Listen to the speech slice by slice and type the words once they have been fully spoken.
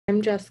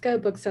I'm Jessica,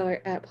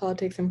 bookseller at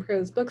Politics and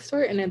Prose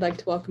Bookstore, and I'd like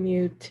to welcome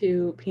you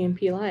to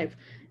PNP Live.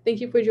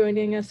 Thank you for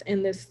joining us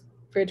in this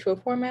virtual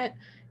format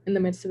in the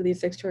midst of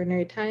these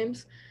extraordinary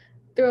times,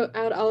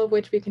 throughout all of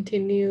which we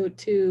continue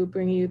to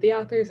bring you the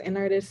authors and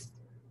artists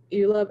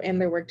you love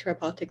and their work to our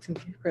Politics and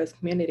Prose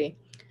community.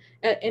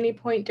 At any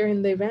point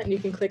during the event, you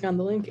can click on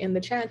the link in the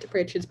chat to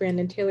purchase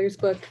Brandon Taylor's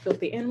book,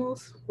 Filthy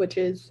Animals, which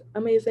is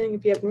amazing.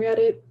 If you haven't read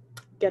it,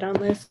 get on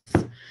this.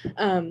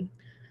 Um,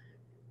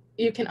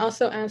 you can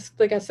also ask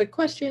the guest a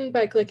question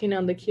by clicking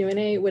on the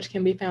Q&A, which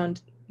can be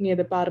found near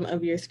the bottom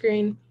of your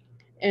screen.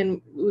 And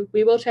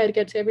we will try to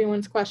get to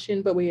everyone's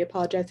question, but we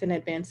apologize in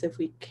advance if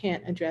we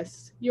can't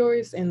address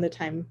yours in the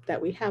time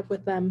that we have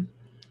with them.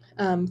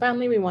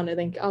 Finally, we want to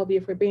thank all of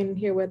you for being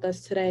here with us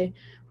today.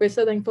 We're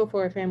so thankful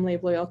for our family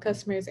of loyal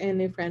customers and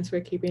new friends for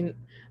keeping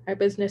our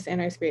business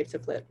and our spirits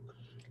afloat.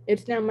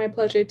 It's now my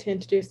pleasure to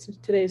introduce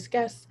today's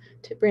guests,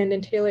 to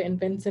Brandon Taylor and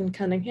Vinson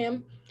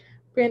Cunningham.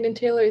 Brandon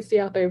Taylor is the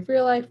author of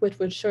Real Life, which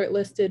was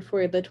shortlisted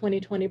for the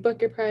 2020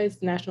 Booker Prize,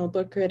 the National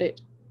Book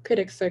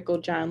Critics Circle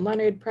John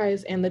Leonard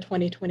Prize, and the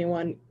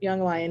 2021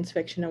 Young Lions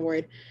Fiction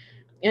Award,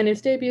 and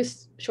his debut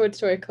short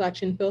story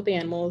collection, Filthy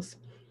Animals,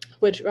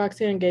 which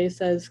Roxane Gay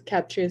says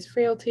captures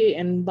frailty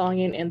and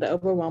longing and the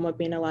overwhelm of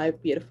being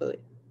alive beautifully.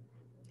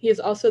 He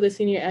is also the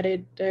senior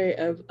editor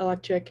of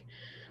Electric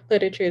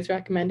Literature's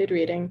Recommended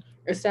Reading,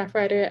 a staff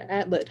writer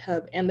at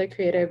LitHub, and the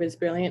creator of his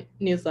brilliant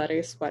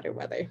newsletter, Sweater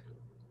Weather.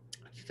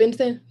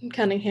 Vinson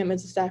Cunningham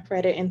is a staff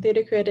writer and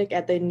theater critic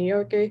at The New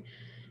Yorker.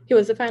 He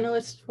was a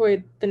finalist for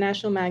the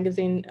National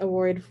Magazine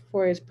Award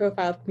for his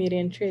profile of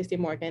comedian Tracy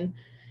Morgan.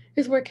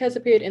 His work has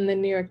appeared in the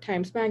New York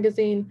Times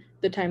Magazine,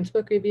 the Times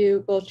Book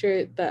Review,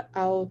 Vulture, The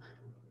Owl,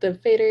 The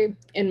Fader,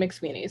 and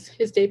McSweeney's.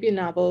 His debut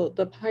novel,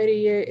 The Party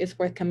Year, is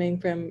forthcoming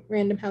from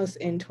Random House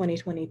in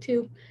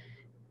 2022.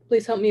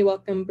 Please help me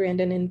welcome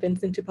Brandon and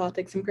Vinson to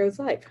Politics and Prose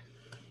Live.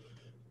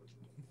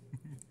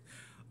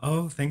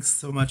 Oh, thanks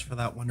so much for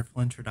that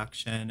wonderful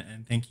introduction.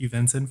 And thank you,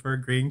 Vincent, for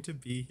agreeing to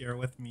be here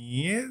with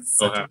me. It's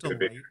So such a happy to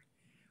be delight.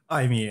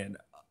 I mean,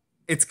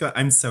 it's good.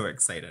 I'm so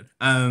excited.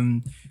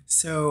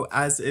 So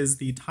as is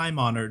the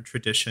time-honored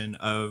tradition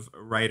of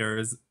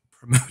writers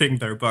promoting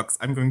their books,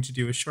 I'm going to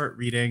do a short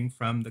reading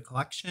from the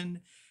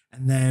collection,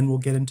 and then we'll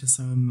get into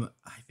some,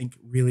 I think,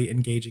 really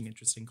engaging,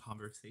 interesting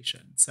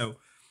conversation. So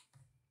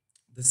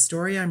the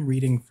story I'm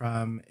reading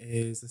from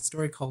is a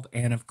story called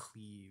Anne of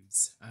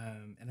Cleves.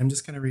 And I'm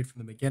just going to read from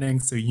the beginning,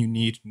 so you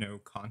need no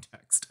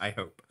context, I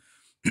hope.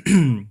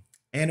 Anne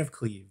of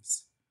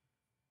Cleves.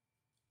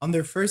 On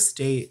their first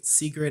date,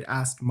 Sigrid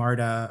asked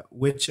Marta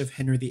which of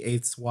Henry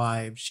VIII's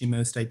wives she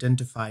most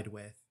identified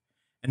with,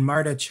 and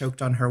Marta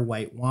choked on her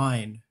white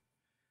wine.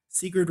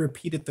 Sigrid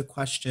repeated the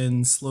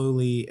question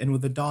slowly, and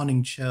with a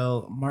dawning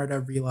chill, Marta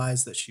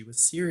realized that she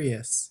was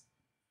serious.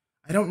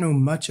 I don't know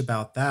much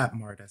about that,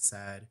 Marta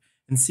said,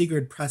 and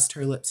Sigrid pressed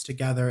her lips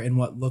together in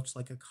what looked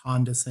like a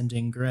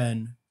condescending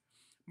grin.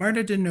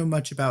 Marta didn't know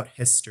much about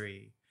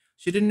history.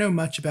 She didn't know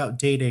much about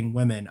dating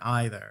women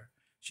either.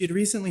 She had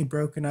recently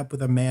broken up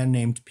with a man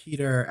named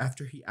Peter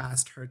after he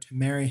asked her to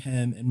marry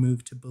him and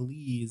move to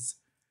Belize.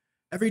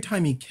 Every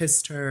time he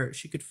kissed her,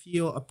 she could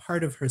feel a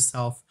part of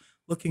herself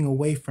looking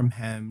away from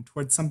him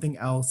toward something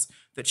else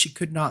that she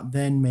could not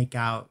then make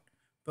out.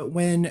 But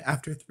when,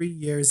 after 3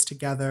 years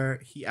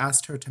together, he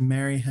asked her to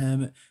marry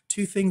him,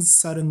 two things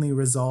suddenly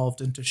resolved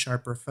into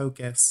sharper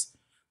focus.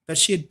 That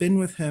she had been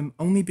with him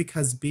only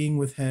because being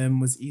with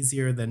him was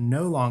easier than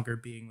no longer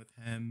being with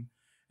him,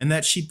 and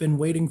that she'd been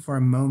waiting for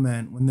a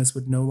moment when this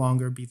would no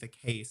longer be the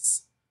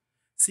case.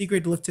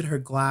 Sigrid lifted her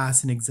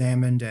glass and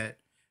examined it,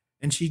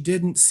 and she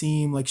didn't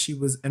seem like she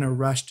was in a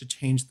rush to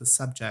change the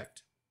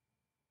subject.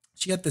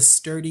 She had the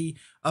sturdy,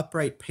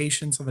 upright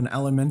patience of an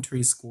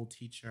elementary school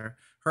teacher.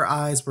 Her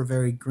eyes were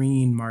very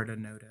green, Marta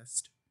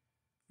noticed.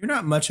 You're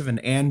not much of an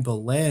Anne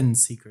Boleyn,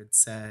 Sigrid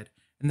said,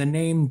 and the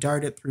name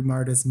darted through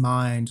Marta's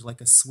mind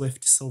like a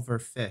swift silver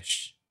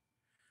fish.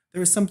 There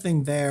was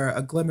something there,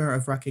 a glimmer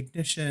of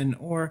recognition,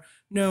 or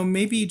no,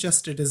 maybe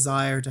just a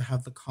desire to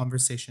have the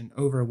conversation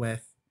over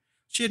with.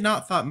 She had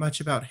not thought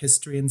much about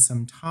history in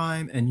some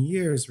time, and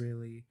years,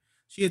 really.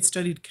 She had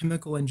studied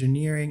chemical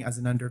engineering as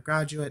an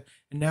undergraduate,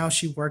 and now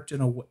she worked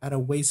at a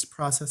waste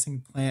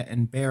processing plant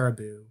in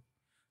Baraboo.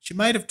 She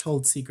might have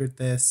told Sigrid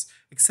this,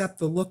 except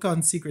the look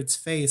on Sigrid's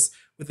face,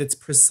 with its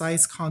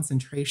precise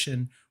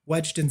concentration,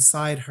 wedged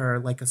inside her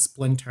like a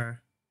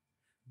splinter.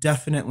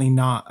 Definitely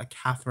not a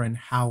Catherine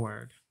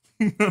Howard.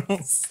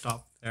 I'll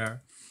stop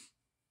there.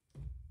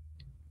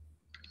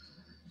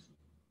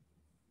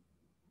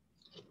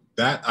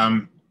 that.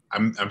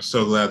 I'm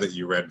so glad that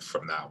you read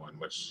from that one,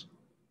 which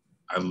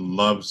I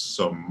love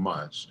so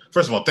much.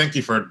 First of all, thank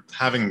you for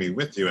having me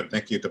with you, and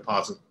thank you to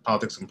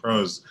Politics and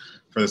Prose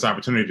for this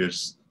opportunity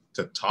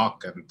to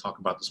talk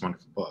about this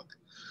wonderful book.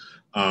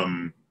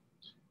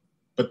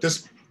 But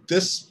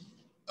this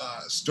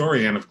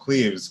story, Anne of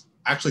Cleves,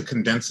 actually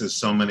condenses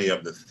so many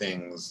of the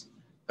things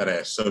that I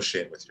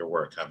associate with your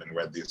work, having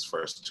read these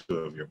first two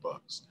of your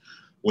books,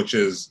 which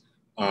is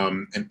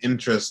an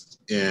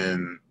interest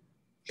in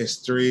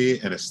history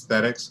and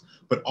aesthetics,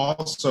 but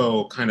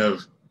also kind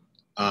of,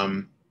 I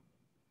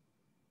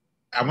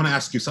want to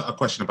ask you a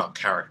question about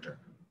character,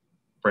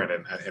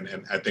 Brandon,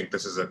 and I think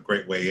this is a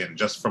great way in,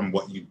 just from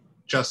what you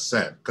just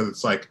said, because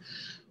it's like,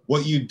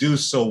 what you do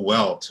so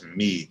well to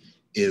me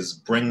is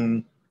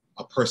bring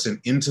a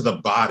person into the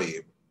body,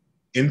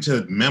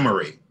 into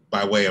memory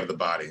by way of the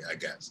body, I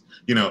guess.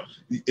 You know,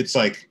 it's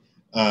like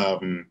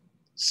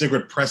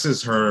Sigrid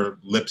presses her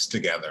lips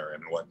together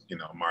in what, you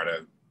know,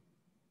 Marta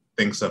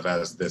thinks of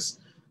as this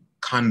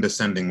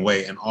condescending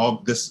way, and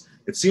all this,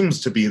 it seems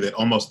to be that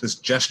almost this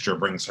gesture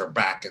brings her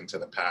back into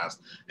the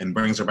past and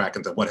brings her back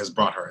into what has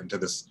brought her into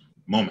this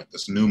moment,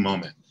 this new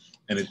moment.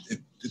 And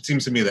it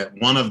seems to me that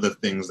one of the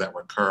things that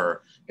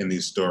recur in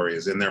these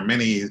stories, and there are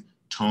many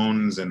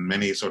tones and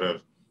many sort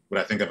of what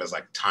I think of as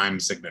like time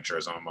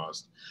signatures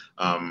almost,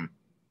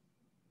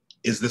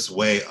 is this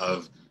way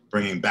of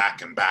bringing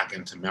back and back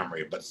into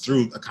memory, but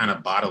through a kind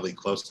of bodily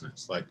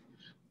closeness. Like,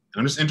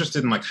 I'm just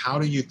interested in like, how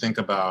do you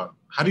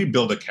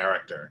build a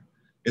character?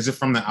 Is it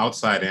from the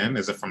outside in?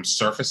 Is it from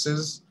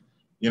surfaces,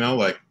 you know,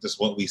 like just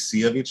what we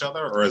see of each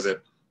other? Or is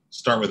it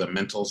start with a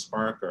mental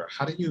spark? Or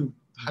how do you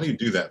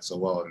do that so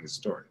well in these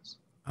stories?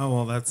 Oh,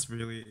 well, that's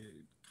really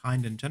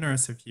kind and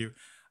generous of you.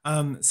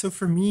 So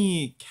for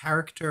me,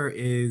 character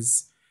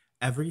is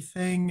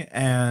everything.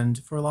 And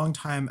for a long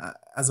time,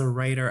 as a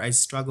writer, I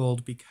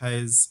struggled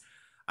because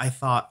I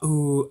thought,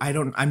 ooh,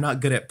 I'm not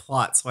good at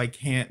plot, so I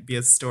can't be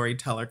a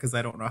storyteller because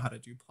I don't know how to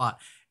do plot.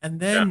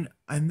 Yeah,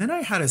 And then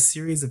I had a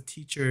series of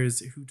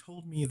teachers who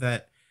told me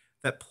that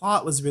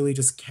plot was really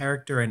just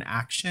character and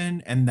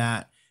action, and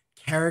that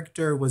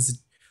character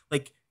was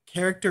like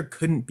character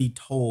couldn't be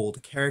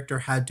told. Character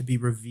had to be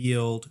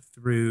revealed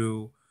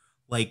through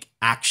like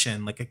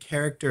action. Like a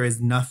character is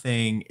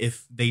nothing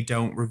if they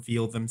don't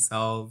reveal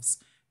themselves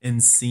in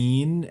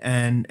scene.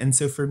 And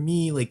so for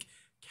me, like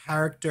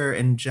character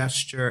and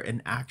gesture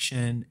and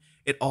action,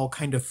 it all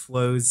kind of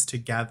flows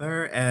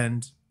together.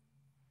 And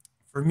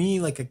for me,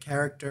 like a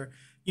character,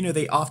 you know,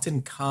 they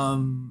often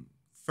come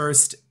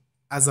first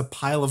as a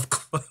pile of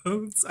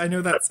clothes. I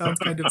know that sounds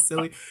kind of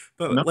silly,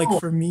 but like no,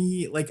 for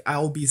me, like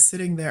I'll be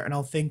sitting there and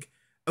I'll think,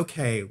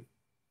 okay,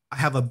 I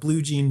have a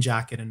blue jean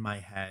jacket in my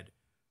head.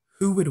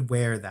 Who would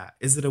wear that?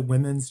 Is it a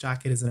women's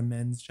jacket? Is it a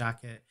men's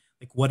jacket?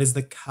 Like, what is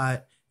the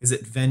cut? Is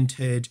it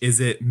vintage? Is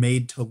it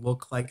made to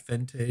look like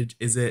vintage?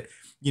 Is it,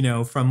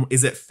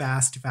 is it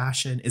fast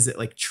fashion? Is it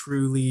like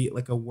truly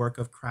like a work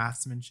of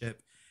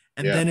craftsmanship?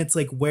 And yeah, then it's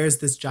like, where's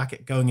this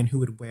jacket going and who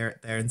would wear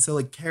it there? And so,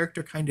 like,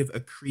 character kind of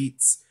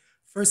accretes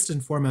first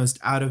and foremost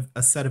out of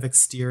a set of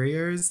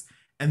exteriors,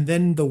 and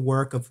then the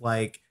work of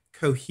like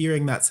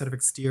cohering that set of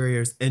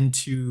exteriors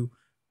into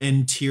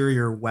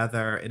interior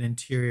weather and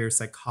interior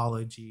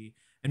psychology,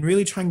 and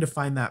really trying to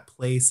find that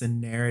place in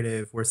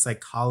narrative where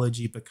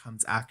psychology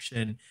becomes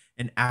action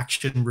and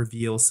action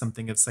reveals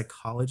something of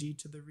psychology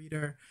to the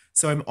reader.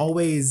 So I'm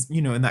always,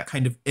 in that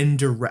kind of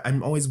indirect,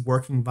 I'm always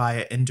working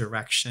via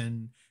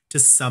indirection to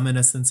summon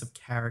a sense of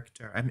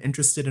character. I'm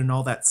interested in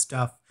all that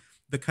stuff,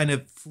 the kind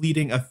of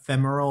fleeting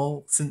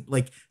ephemeral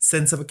like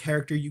sense of a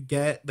character you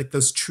get, like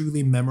those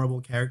truly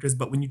memorable characters,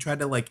 but when you try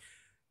to like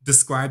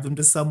describe them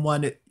to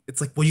someone, it's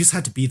like, well, you just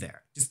had to be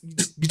there.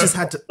 You just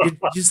had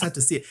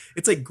to see it.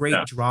 It's like yeah,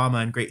 great drama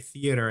and great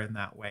theater in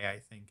that way, I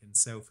think. And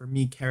so for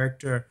me,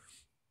 character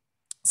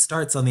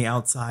starts on the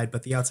outside,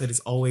 but the outside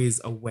is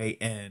always a way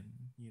in.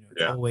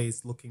 It's yeah.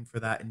 always looking for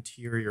that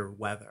interior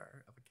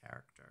weather of a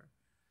character.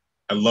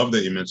 I love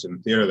that you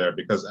mentioned theater there,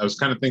 because I was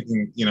kind of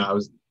thinking, I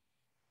was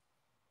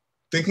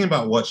thinking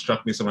about what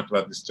struck me so much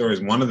about these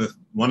stories.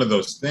 One of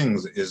those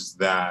things is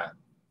that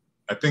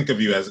I think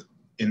of you as,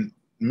 in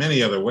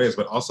many other ways,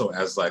 but also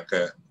as like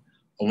a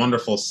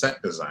wonderful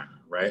set designer,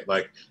 right?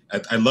 Like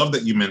I love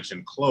that you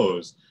mentioned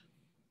clothes,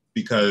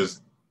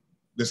 because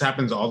this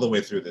happens all the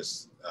way through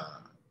this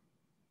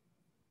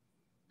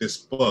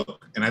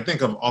book. And I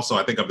think of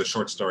the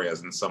short story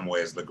as in some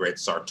ways the great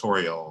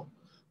sartorial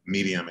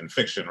medium in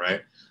fiction,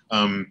 right?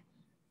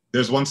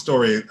 There's one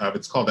story,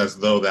 it's called As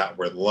Though That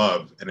Were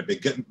Love, and it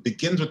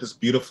begins with this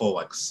beautiful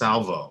like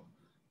salvo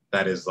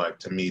that is like,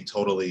 to me,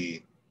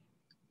 totally,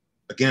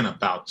 again,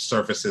 about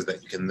surfaces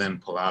that you can then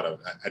pull out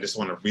of. I just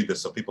want to read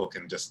this so people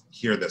can just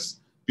hear this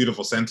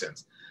beautiful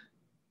sentence.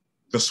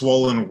 The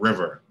swollen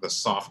river, the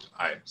soft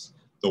ice,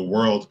 the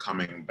world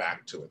coming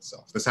back to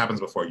itself. This happens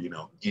before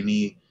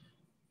any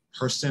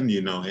person,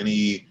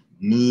 any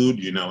mood,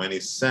 any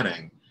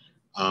setting.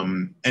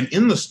 And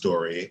in the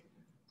story,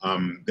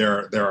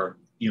 there are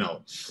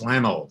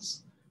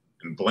flannels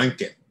and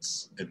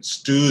blankets and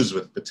stews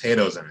with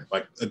potatoes in it.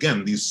 Like,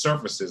 again, these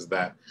surfaces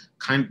that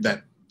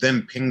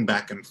then ping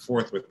back and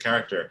forth with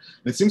character.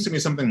 And it seems to me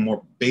something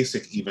more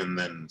basic even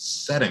than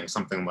setting,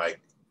 something like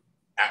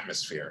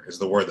atmosphere is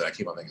the word that I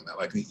keep on thinking that.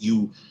 Like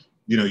you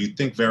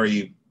think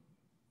very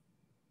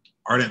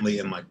ardently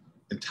and like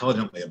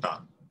intelligently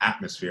about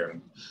atmosphere,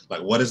 and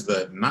like what is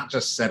the, not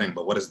just setting,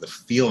 but what is the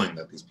feeling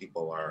that these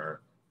people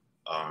are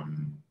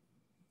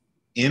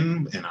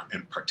in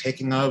and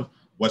partaking of?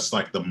 What's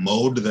like the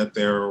mode that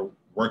they're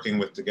working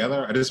with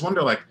together? I just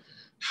wonder, like,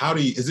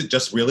 is it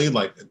just really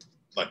like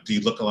like, do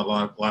you look at a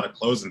lot of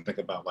clothes and think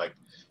about like,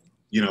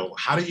 you know,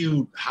 how do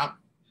you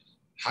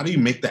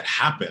make that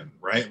happen,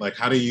 right? Like,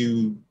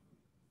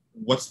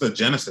 what's the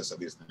genesis of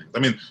these things? I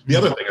mean, the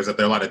other thing is that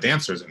there are a lot of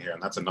dancers in here,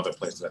 and that's another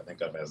place that I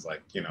think of as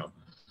like, you know,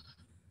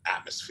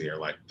 atmosphere,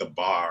 like the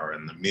bar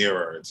and the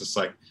mirror. It's just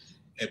like,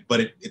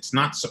 it's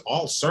not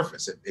all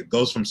surface. It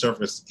goes from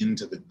surface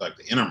into the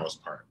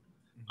innermost part.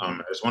 I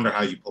just wonder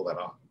how you pull that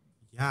off.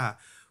 Yeah.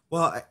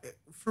 Well,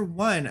 for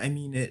one, I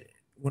mean,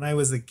 when I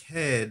was a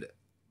kid,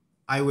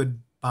 I would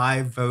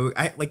buy Vogue.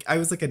 I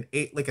was like a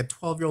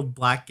 12-year-old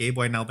black gay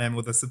boy in Alabama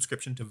with a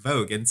subscription to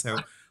Vogue. And so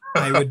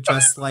I would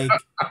just like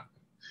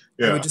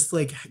I Yeah, would just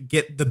like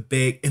get the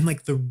big in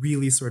like the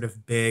really sort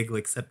of big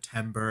like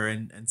September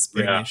and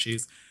spring yeah,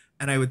 issues.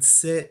 And I would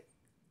sit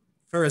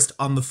first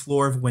on the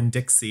floor of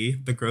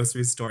Winn-Dixie, the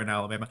grocery store in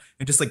Alabama,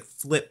 and just like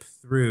flip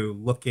through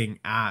looking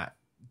at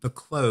the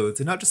clothes,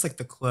 and not just like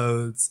the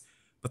clothes,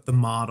 but the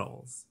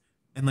models,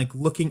 and like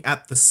looking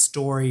at the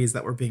stories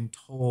that were being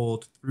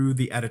told through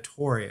the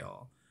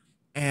editorial,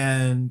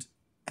 and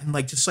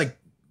like just like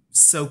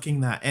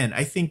soaking that in.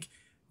 I think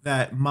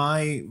that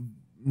my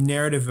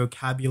narrative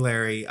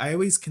vocabulary, I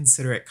always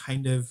consider it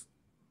kind of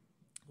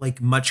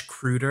like much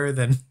cruder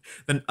than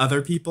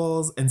other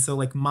people's, and so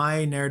like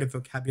my narrative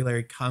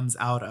vocabulary comes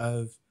out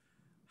of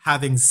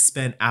having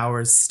spent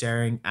hours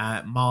staring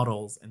at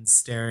models and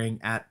staring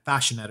at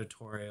fashion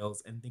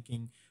editorials and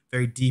thinking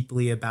very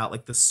deeply about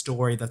like the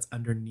story that's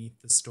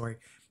underneath the story.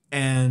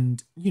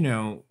 And you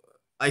know,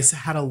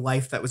 had a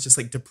life that was just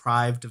like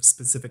deprived of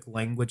specific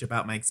language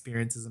about my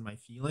experiences and my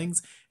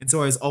feelings, and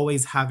so I was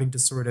always having to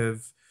sort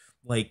of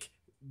like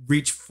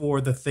reach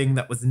for the thing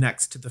that was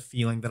next to the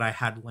feeling that I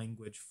had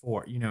language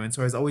for, you know. And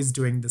so I was always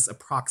doing this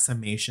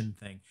approximation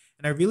thing.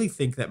 And I really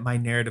think that my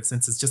narrative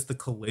sense is just the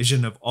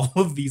collision of all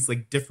of these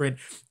like different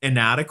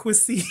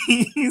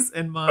inadequacies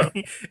in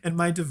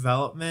my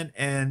development.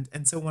 And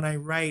so when I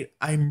write,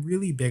 I'm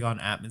really big on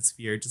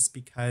atmosphere just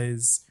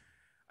because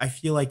I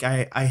feel like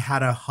I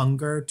had a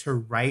hunger to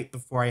write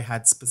before I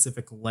had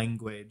specific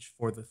language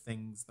for the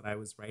things that I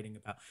was writing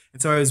about.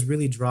 And so I was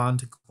really drawn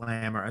to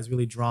glamour. I was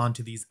really drawn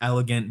to these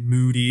elegant,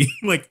 moody,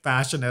 like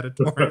fashion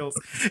editorials.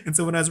 And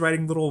so when I was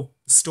writing little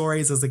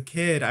stories as a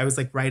kid, I was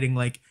like writing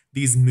like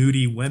these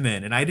moody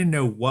women, and I didn't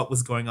know what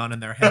was going on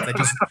in their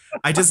heads.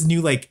 I just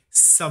knew like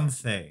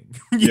something,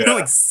 you know, yeah,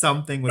 like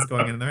something was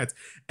going on in their heads.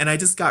 And I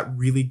just got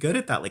really good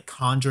at that, like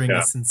conjuring a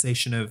yeah,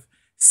 sensation of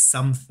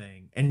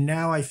something. And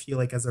now I feel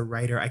like as a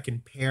writer, I can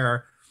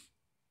pair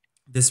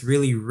this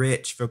really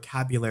rich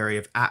vocabulary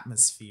of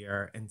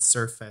atmosphere and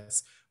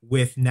surface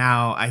with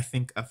now I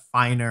think a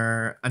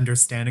finer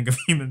understanding of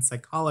human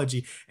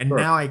psychology. And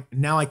sure.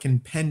 now I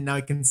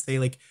can say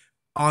like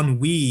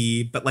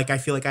ennui, but like I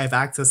feel like I have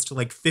access to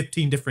like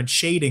 15 different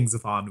shadings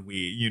of ennui,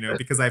 you know,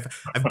 because I've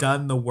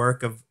done the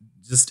work of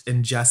just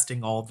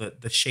ingesting all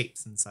the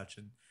shapes and such.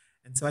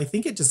 And so I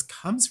think it just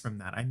comes from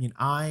that. I mean,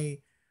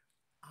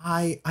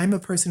 I'm a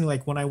person who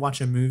like when I watch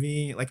a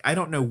movie, like I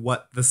don't know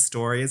what the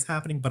story is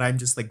happening, but I'm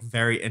just like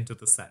very into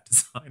the set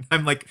design.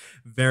 I'm like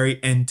very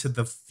into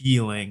the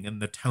feeling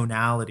and the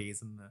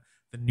tonalities and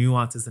the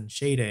nuances and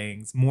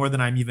shadings more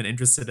than I'm even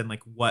interested in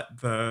like what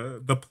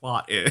the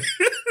plot is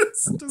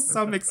to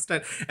some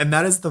extent. And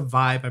that is the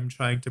vibe I'm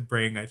trying to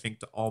bring, I think,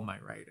 to all my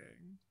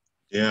writing.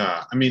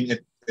 Yeah, I mean,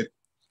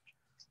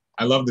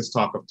 I love this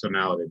talk of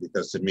tonality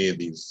because to me,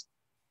 these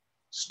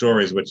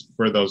stories, which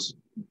for the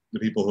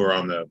people who are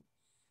on the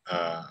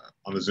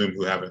Zoom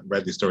who haven't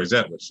read these stories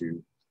yet, which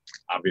you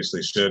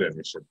obviously should, and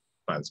you should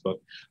buy this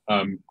book.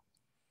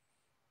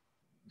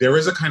 There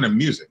is a kind of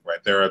music,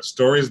 right? There are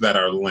stories that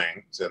are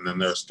linked, and then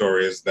there are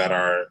stories that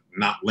are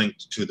not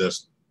linked to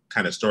this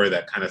kind of story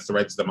that kind of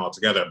threads them all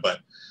together. But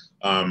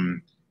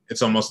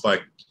it's almost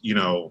like, you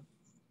know,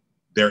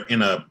 they're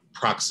in a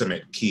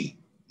proximate key.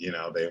 You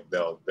know,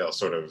 they'll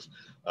sort of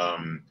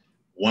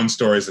one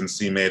story's in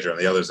C major and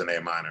the other's in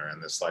A minor,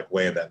 and this like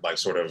way that like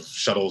sort of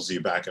shuttles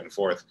you back and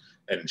forth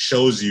and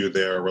shows you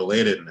their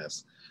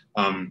relatedness.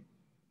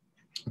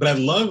 But I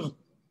love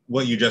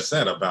what you just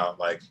said about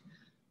like,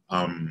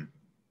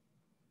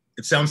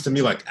 it sounds to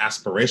me like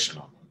aspiration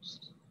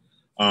almost.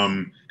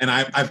 And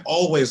I've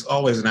always,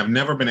 and I've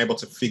never been able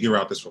to figure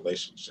out this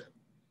relationship.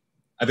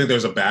 I think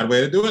there's a bad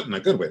way to do it and a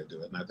good way to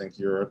do it. And I think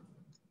you're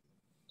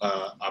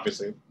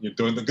obviously you're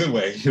doing the good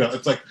way. You know,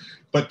 it's like,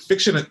 but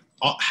fiction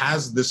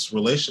has this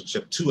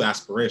relationship to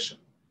aspiration.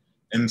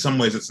 In some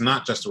ways, it's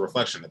not just a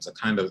reflection. It's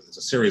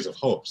a series of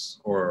hopes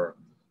or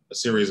a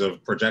series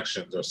of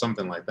projections or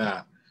something like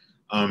that.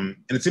 And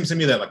it seems to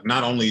me that like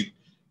not only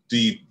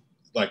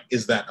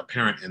is that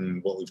apparent in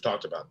what we've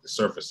talked about, the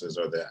surfaces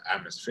or the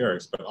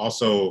atmospherics, but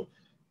also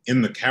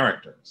in the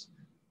characters.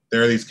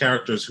 There are these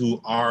characters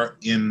who are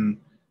in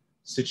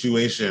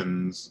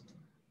situations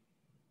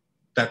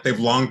that they've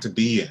longed to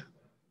be in,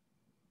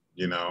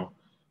 you know?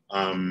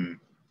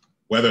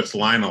 Whether it's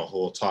Lionel, who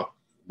we'll talk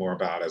more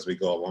about as we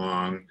go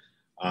along,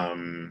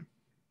 and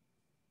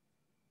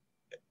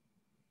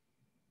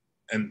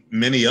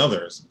many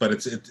others, but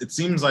it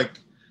seems like,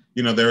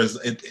 you know,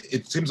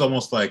 it seems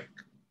almost like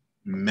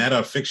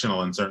meta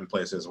fictional in certain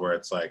places where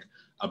it's like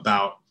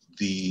about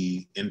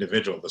the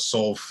individual, the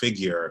sole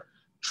figure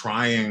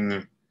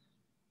trying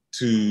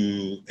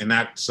to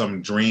enact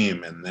some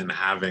dream and then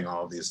having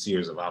all these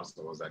series of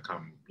obstacles that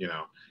come, you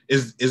know,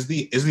 is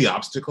the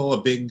obstacle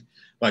a big,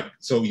 like,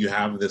 so you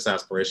have this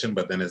aspiration,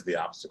 but then is the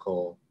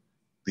obstacle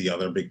the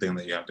other big thing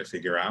that you have to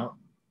figure out?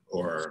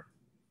 Or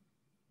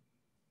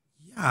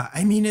Yeah,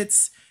 I mean,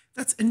 that's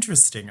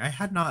interesting. I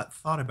had not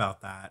thought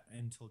about that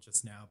until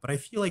just now, but I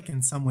feel like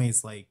in some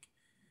ways, like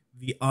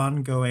the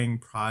ongoing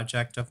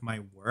project of my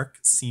work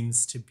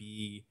seems to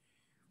be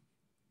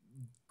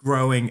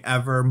growing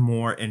ever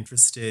more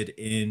interested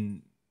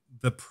in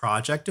the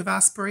project of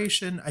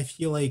aspiration. I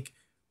feel like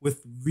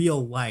with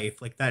real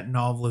life, like that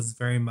novel is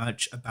very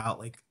much about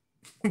like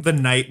the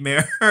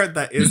nightmare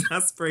that is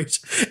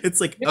aspiration.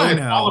 It's like, yeah, oh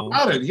it's all no,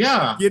 about it.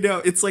 Yeah. you know,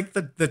 it's like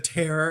the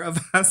terror of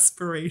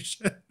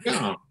aspiration.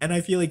 Yeah. And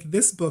I feel like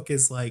this book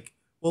is like,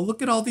 well,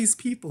 look at all these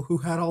people who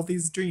had all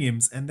these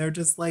dreams and they're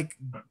just like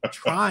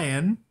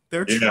trying,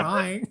 they're Yeah.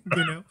 trying,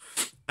 you know.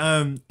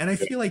 And I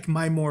feel like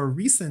my more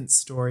recent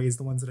stories,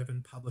 the ones that I've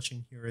been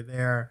publishing here or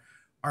there,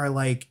 are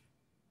like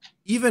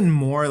even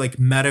more like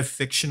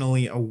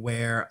metafictionally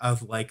aware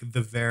of like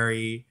the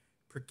very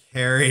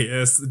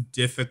precarious,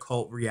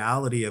 difficult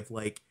reality of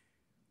like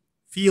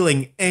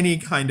feeling any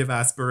kind of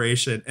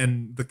aspiration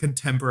in the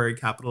contemporary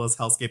capitalist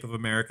hellscape of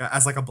America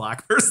as like a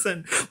black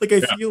person. Like I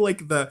Yeah. feel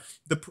like the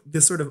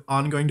sort of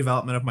ongoing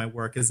development of my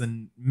work is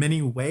in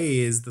many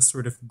ways the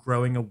sort of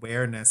growing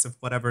awareness of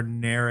whatever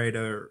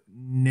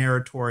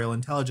narratorial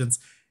intelligence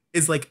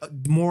is like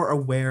more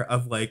aware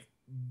of like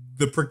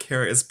the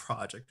precarious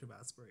project of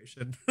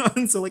aspiration.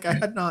 And so like I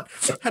had not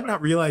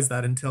realized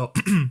that until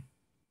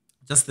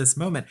just this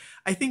moment.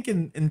 I think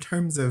in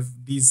terms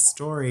of these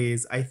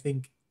stories, I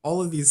think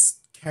all of these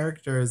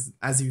characters,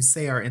 as you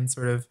say, are in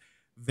sort of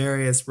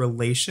various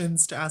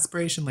relations to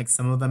aspiration. Like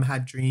some of them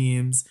had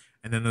dreams,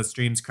 and then those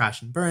dreams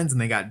crash and burns, and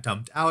they got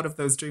dumped out of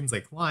those dreams,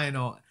 like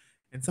Lionel.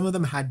 And some of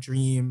them had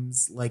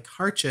dreams like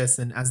Harchis,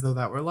 and as though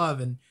that were love.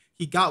 And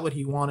he got what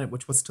he wanted,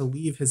 which was to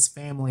leave his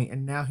family.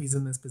 And now he's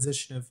in this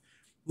position of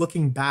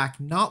looking back,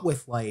 not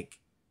with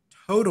like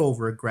total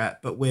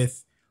regret, but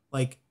with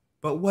like,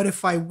 but what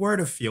if I were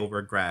to feel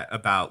regret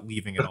about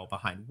leaving it all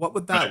behind? What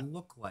would Right. that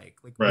look like?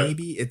 Like Right.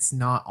 maybe it's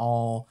not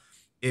all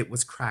it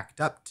was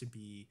cracked up to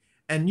be.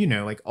 And you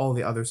know, like all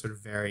the other sort of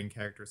varying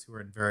characters who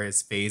are in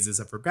various phases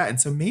of regret. And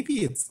so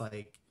maybe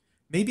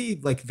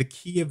like the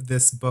key of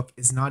this book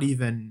is not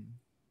even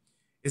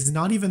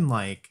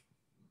like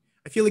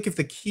I feel like if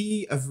the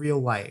key of real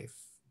life,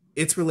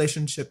 its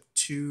relationship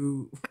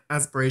to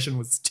aspiration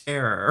was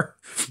terror,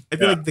 I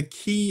feel Yeah. like the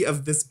key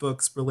of this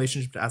book's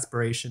relationship to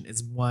aspiration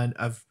is one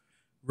of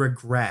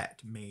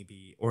regret,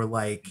 maybe, or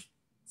like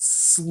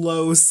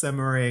slow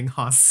simmering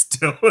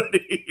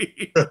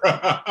hostility.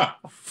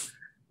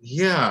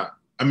 Yeah.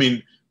 I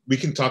mean, we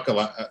can talk a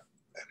lot.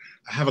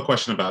 I have a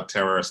question about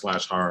terror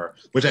slash horror,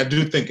 which I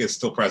do think is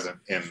still present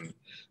in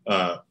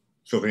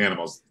Filthy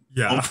Animals.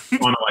 Yeah.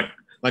 On a,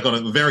 like on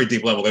a very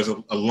deep level, there's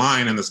a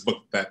line in this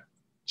book that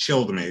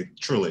chilled me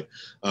truly.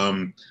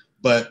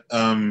 But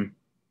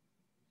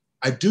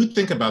I do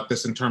think about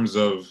this in terms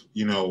of,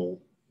 you know,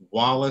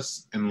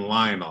 Wallace and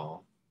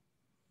Lionel,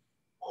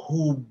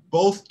 who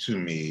both to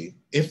me,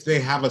 if they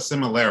have a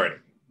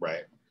similarity,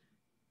 right,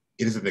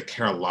 it is that they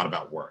care a lot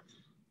about work.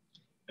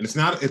 And it's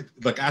not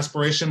like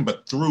aspiration,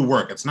 but through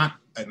work. It's not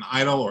an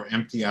idle or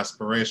empty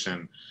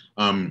aspiration.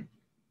 In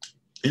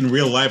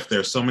real life,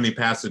 there's so many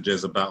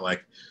passages about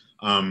like,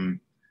 I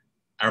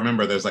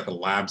remember there's like a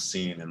lab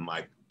scene and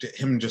like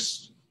him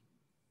just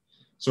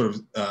sort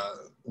of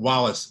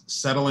Wallace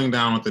settling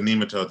down with the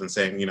nematodes and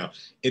saying, you know,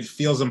 it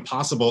feels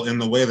impossible in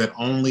the way that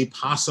only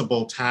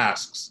possible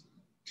tasks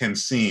can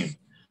seem,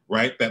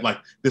 right? That like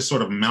this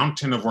sort of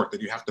mountain of work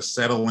that you have to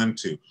settle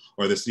into,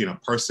 or this, you know,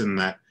 person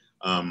that,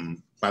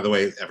 by the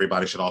way,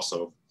 everybody should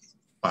also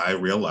buy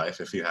Real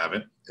Life if you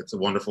haven't. It's a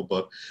wonderful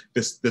book.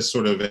 This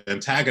sort of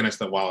antagonist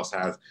that Wallace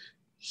has,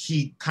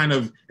 he kind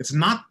of, it's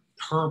not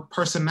her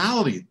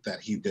personality that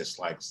he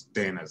dislikes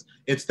Dana's.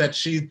 It's that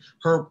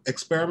her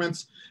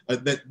experiments,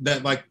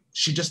 that like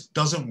she just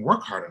doesn't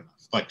work hard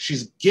enough. Like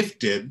she's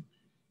gifted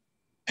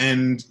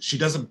and she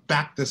doesn't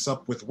back this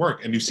up with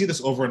work. And you see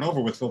this over and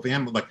over with Filthy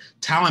Animals. Like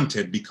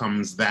talented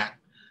becomes that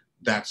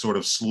sort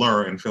of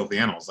slur in Filthy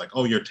Animals. Like,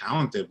 oh, you're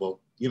talented. Well,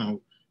 you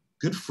know,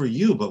 good for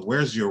you, but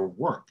where's your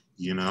work,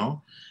 you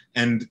know?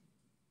 And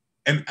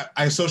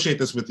I associate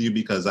this with you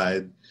because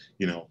I,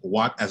 you know,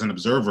 as an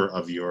observer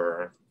of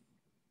your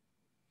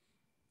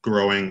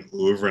growing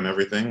oeuvre and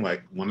everything,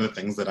 like one of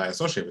the things that I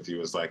associate with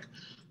you is like,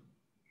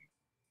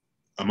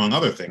 among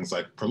other things,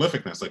 like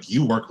prolificness, like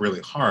you work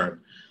really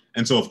hard.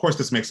 And so of course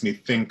this makes me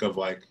think of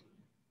like,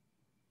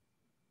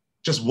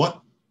 just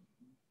what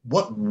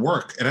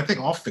work, and I think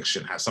all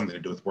fiction has something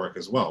to do with work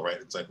as well, right?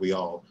 It's like we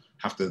all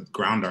have to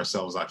ground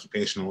ourselves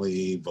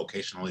occupationally,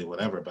 vocationally,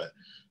 whatever. But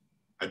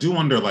I do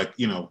wonder, like,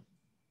 you know,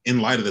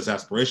 in light of this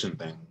aspiration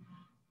thing,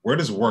 where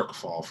does work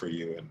fall for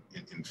you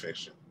in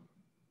fiction?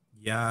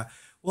 Yeah.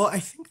 Well, I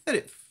think that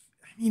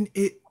I mean,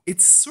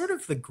 it's sort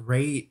of the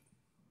great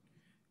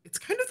it's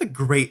kind of the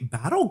great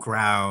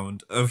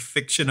battleground of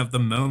fiction of the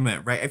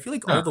moment, right? I feel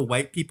like all Yeah. the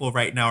white people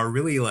right now are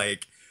really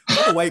like,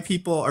 all the white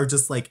people are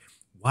just like,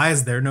 why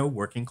is there no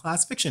working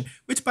class fiction?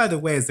 Which, by the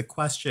way, is a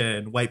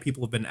question white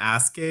people have been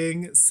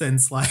asking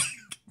since like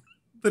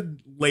the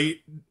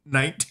late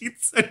 19th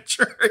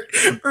century,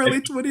 It's early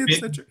a 20th big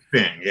century.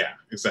 thing. Yeah, I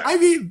exactly.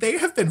 mean, they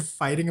have been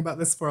fighting about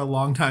this for a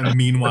long time.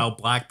 Meanwhile,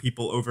 black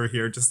people over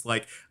here just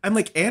like, I'm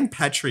like, Anne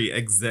Petrie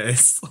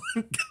exists.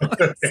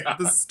 Guys, Yeah.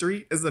 The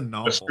Street is a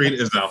The street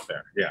novel. is out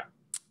there. Yeah.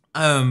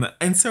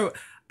 And so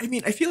I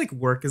mean, I feel like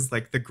work is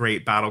like the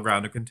great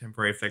battleground of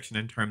contemporary fiction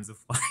in terms of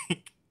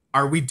like,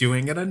 are we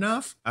doing it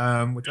enough?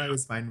 Which I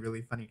always find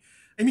really funny.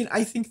 I mean,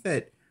 I think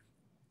that,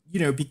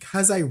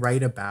 because I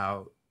write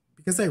about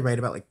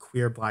like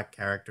queer black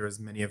characters,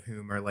 many of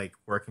whom are like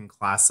working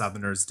class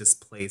Southerners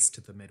displaced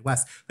to the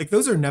Midwest. Like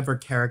those are never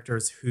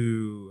characters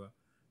who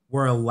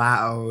were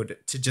allowed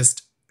to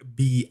just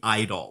be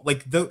idle.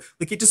 Like though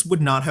like it just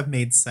would not have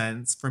made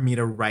sense for me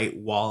to write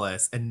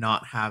Wallace and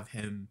not have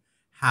him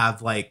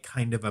have like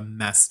kind of a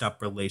messed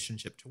up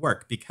relationship to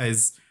work,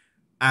 because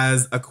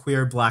as a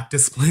queer black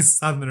displaced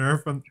southerner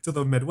from to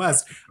the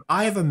Midwest,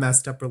 I have a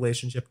messed up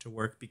relationship to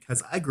work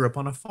because I grew up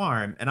on a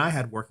farm and I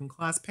had working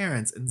class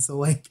parents. And so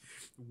like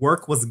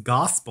work was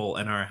gospel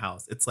in our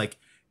house. It's like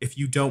if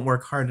you don't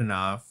work hard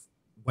enough,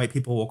 white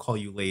people will call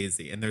you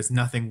lazy. And there's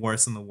nothing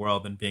worse in the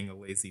world than being a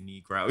lazy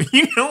Negro.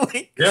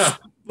 Yeah.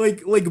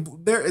 Like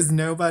there is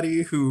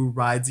nobody who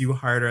rides you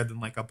harder than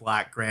like a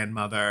black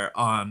grandmother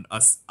on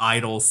a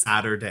idle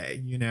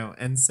Saturday.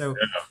 And so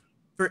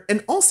Yeah.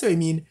 and also, I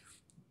mean,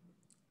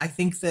 I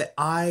think that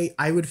I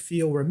would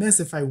feel remiss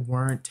if I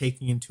weren't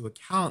taking into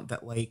account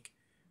that like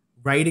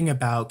writing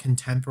about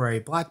contemporary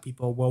black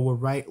people, well, we're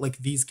right like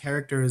these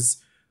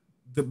characters,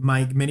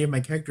 my many of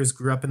my characters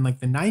grew up in like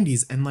the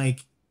 90s, and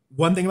like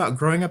one thing about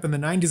growing up in the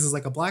 90s as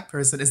like a black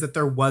person is that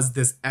there was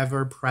this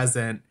ever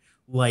present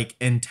like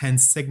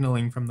intense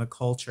signaling from the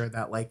culture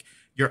that like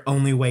your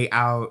only way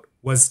out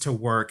was to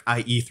work,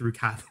 i.e. through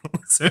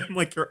capitalism.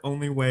 Like your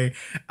only way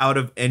out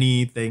of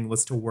anything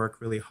was to work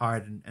really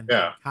hard and through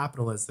Yeah.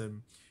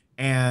 capitalism.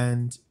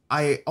 And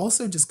I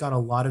also just got a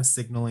lot of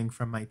signaling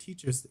from my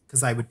teachers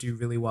because I would do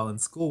really well in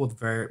school with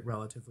very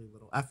relatively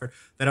little effort.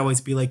 That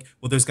always be like,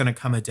 well, there's going to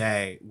come a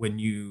day when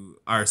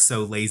you are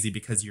so lazy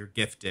because you're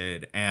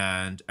gifted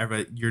and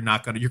you're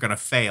going to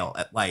fail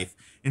at life.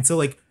 And so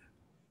like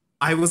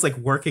I was like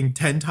working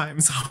 10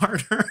 times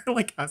harder.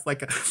 Like I was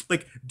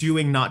like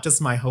doing not just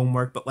my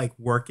homework, but like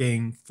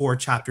working 4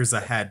 chapters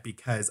ahead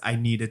because I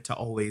needed to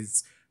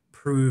always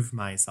prove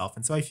myself.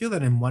 And so I feel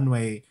that in one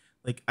way,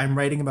 like I'm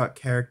writing about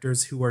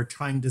characters who are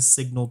trying to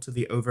signal to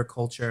the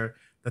overculture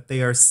that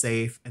they are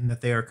safe and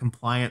that they are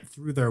compliant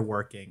through their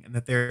working, and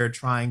that they're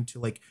trying to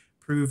like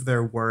prove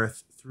their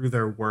worth through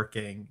their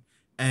working.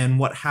 And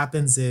what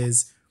happens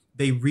is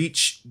they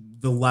reach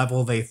the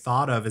level they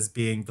thought of as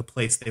being the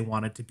place they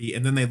wanted to be,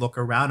 and then they look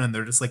around and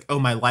they're just like, oh,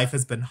 my life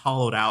has been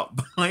hollowed out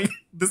by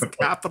this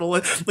capital,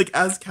 like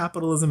as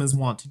capitalism is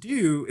wont to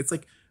do. It's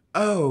like,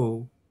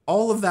 oh,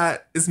 all of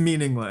that is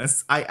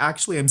meaningless. I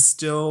actually am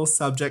still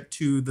subject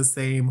to the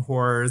same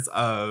horrors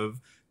of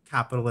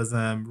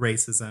capitalism,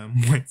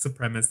 racism, white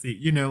supremacy.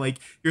 Like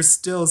you're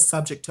still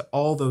subject to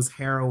all those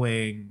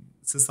harrowing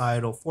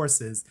societal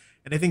forces.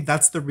 And I think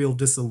that's the real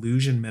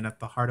disillusionment at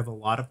the heart of a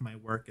lot of my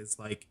work, is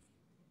like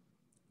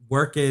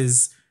work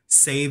is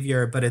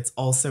savior, but it's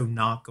also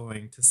not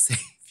going to save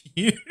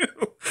you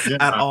at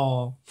Yeah.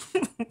 all.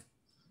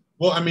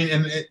 Well, I mean,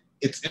 and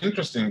it's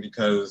interesting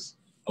because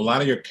a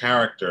lot of your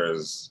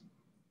characters,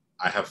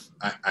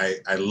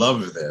 I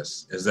love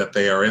this, is that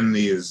they are in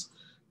these,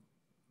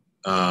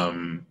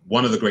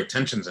 one of the great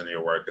tensions in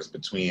your work is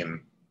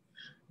between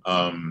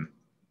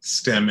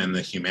STEM and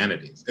the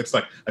humanities. It's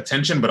like a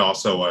tension, but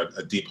also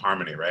a deep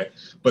harmony, right?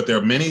 But there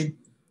are many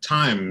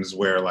times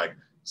where like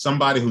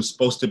somebody who's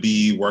supposed to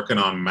be working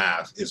on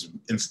math is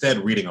instead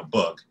reading a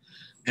book,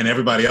 and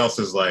everybody else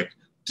is like,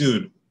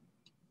 dude,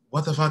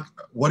 what the fuck?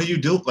 What do you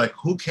do? Like,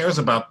 who cares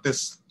about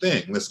this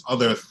thing, this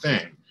other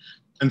thing?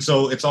 And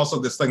so it's also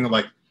this thing of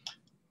like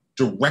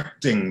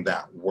directing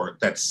that work,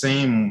 that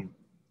same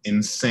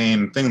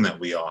insane thing that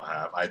we all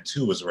have. I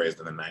too was raised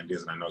in the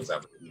 90s and I know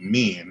exactly what you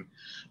mean.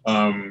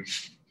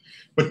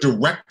 But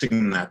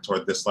directing that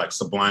toward this like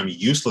sublime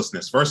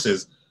uselessness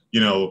versus,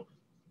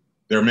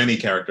 there are many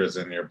characters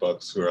in your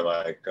books who are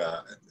like,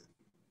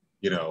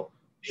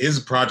 his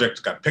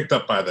project got picked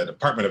up by the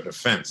Department of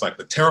Defense, like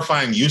the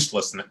terrifying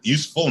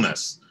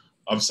usefulness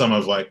of some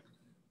of like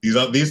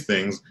these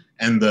things,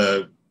 and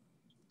the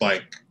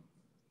like,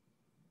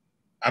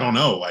 I don't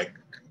know, like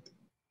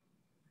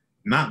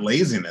not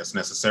laziness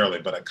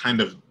necessarily, but a kind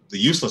of the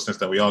uselessness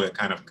that we all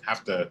kind of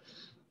have to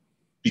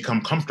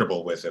become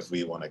comfortable with if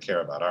we want to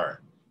care about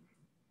art.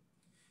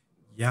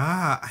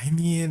 Yeah, I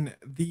mean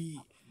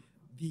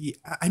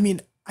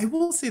I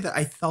will say that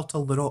I felt a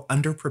little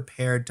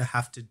underprepared to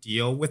have to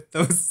deal with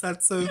those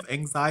sets of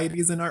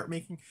anxieties in art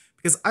making,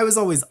 because I was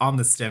always on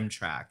the STEM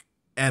track,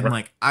 and Right.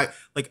 like I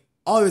like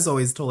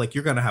always told like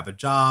you're gonna have a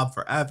job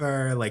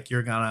forever, like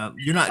you're not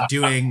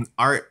doing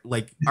art,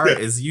 like art Yeah.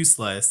 is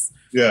useless.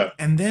 Yeah.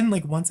 And then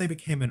like once I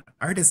became an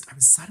artist, I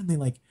was suddenly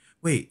like,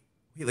 wait,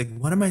 like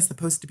what am I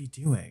supposed to be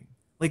doing?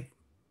 Like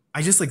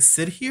I just like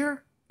sit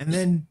here and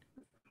then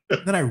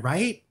I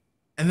write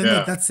and then like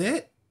Yeah. that's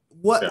it.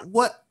 Yeah.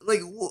 What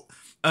like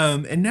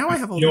and now I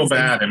have all Feel these like,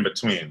 bad in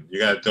between. You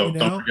got to you don't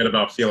know, forget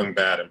about feeling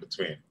bad in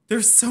between.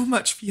 there's so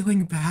much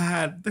feeling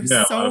bad. There's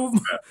Yeah. so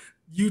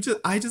you just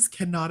I just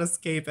cannot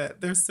escape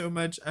it. There's so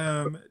much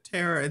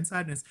terror and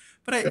sadness.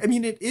 But I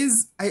mean it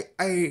is I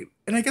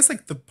and I guess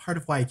like the part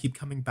of why I keep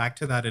coming back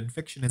to that in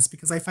fiction is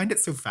because I find it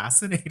so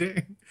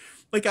fascinating.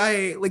 Like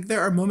I like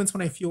there are moments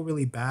when I feel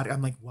really bad.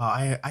 I'm like,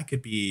 wow, I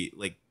could be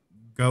like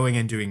going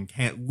and doing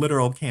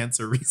literal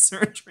cancer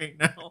research right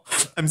now.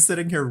 I'm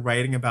sitting here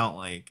writing about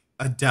like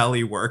a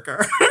deli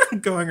worker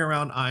going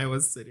around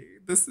Iowa City.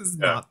 This is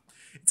Yeah. not,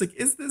 it's like,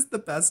 is this the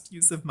best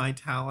use of my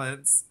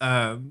talents?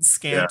 Yeah.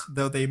 Scant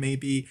though they may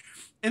be.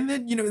 And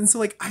then, you know, and so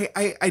like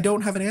I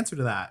don't have an answer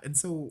to that. And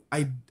so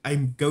I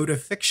go to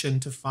fiction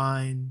to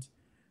find,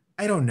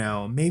 I don't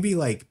know, maybe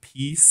like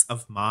peace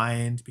of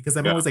mind because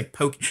I'm Yeah. always like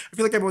I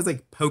feel like I'm always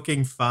like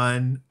poking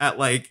fun at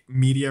like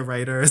media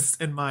writers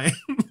in my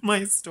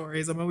my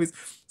stories. I'm always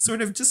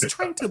sort of just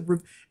trying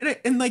to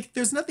and like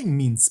there's nothing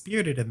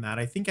mean-spirited in that.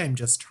 I think I'm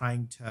just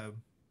trying to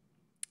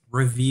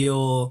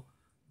reveal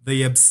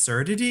the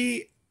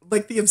absurdity,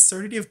 like the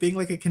absurdity of being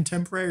like a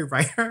contemporary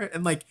writer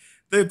and like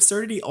the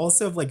absurdity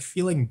also of like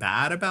feeling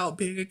bad about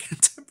being a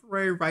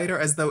contemporary writer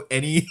as though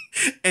any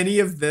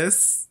of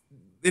this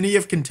any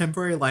of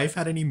contemporary life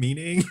had any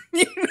meaning.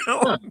 You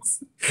know, Yeah.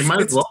 It might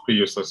as it's well be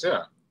useless.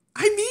 Yeah.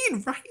 I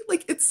mean, right?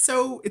 Like it's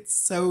so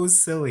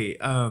silly.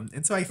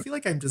 And so I feel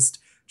like I'm just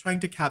trying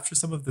to capture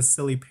some of the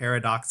silly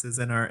paradoxes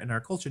in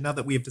our culture now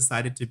that we have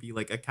decided to be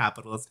like a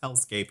capitalist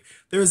hellscape.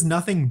 There is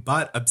nothing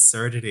but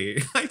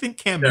absurdity. I think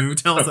Yeah.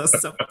 Camus tells us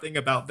something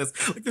about this.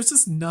 Like there's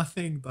just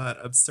nothing but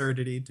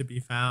absurdity to be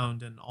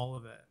found in all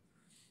of it.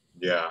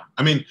 Yeah.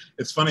 I mean,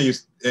 it's funny.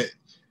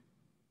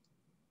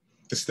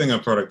 This thing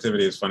of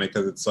productivity is funny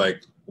because it's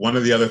like one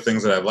of the other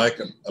things that I like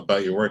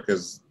about your work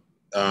is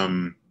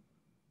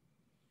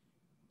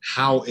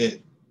how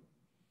it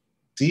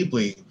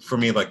deeply, for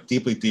me, like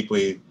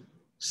deeply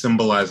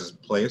symbolizes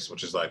place,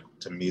 which is like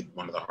to me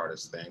one of the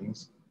hardest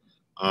things.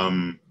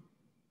 And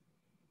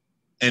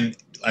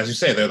as you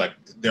say, there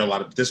are a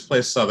lot of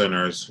displaced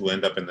Southerners who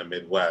end up in the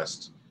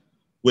Midwest,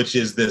 which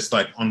is this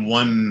like on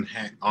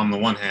the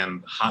one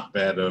hand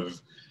hotbed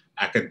of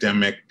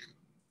academic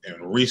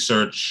and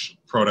research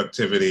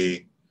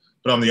productivity,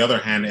 but on the other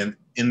hand,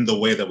 in the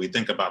way that we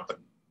think about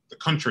the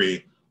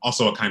country,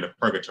 also a kind of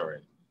purgatory.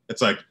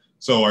 It's like,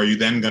 so are you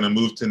then going to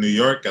move to New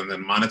York and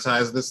then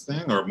monetize this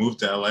thing, or move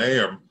to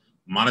LA, or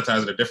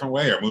monetize it a different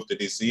way, or move to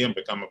DC and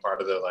become a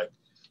part of the like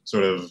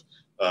sort of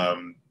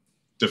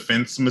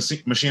defense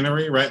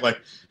machinery, right? Like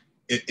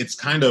it's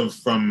kind of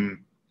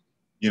from,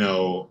 you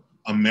know,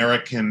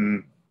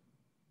 American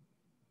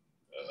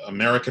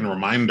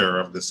reminder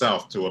of the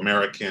South to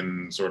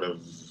American sort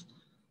of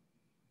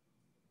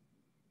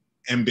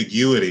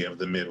ambiguity of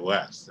the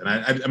Midwest. And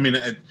I mean,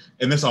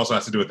 and this also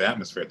has to do with the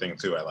atmosphere thing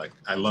too.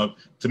 I love,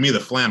 to me, the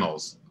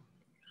flannels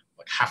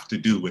like have to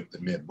do with the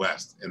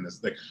Midwest in this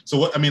thing. So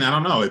what, I mean, I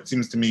don't know. It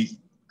seems to me,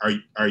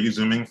 are you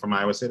zooming from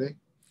Iowa City?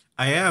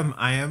 I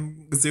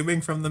am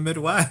zooming from the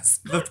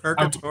Midwest, the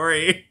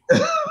purgatory.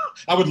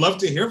 I would love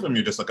to hear from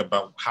you just like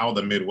about how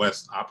the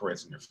Midwest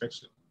operates in your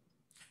fiction.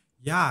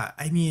 Yeah,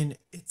 I mean,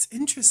 it's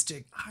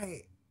interesting.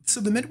 I So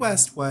the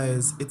Midwest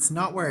was it's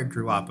not where I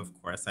grew up,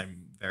 of course.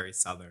 I'm very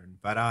southern,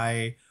 but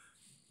I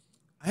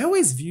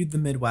always viewed the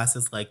Midwest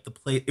as like the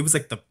place it was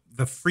like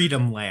the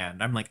freedom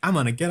land. I'm like, I'm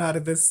gonna get out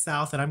of this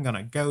South and I'm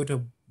gonna go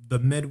to the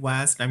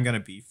Midwest. I'm gonna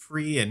be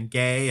free and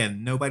gay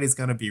and nobody's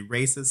gonna be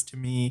racist to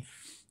me.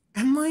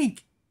 And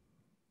like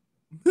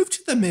moved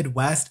to the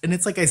Midwest and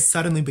it's like I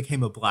suddenly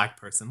became a black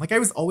person. Like I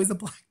was always a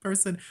black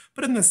person,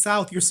 but in the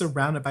South, you're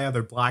surrounded by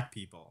other black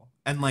people.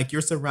 And like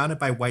you're surrounded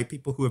by white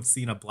people who have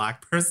seen a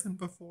black person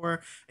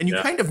before. And you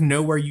Yeah. kind of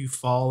know where you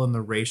fall in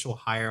the racial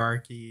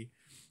hierarchy.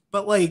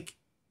 But like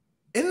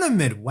in the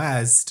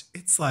Midwest,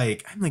 it's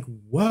like, I'm like,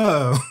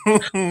 whoa.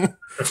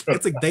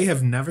 It's like they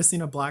have never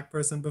seen a black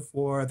person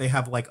before. They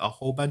have like a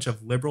whole bunch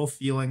of liberal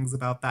feelings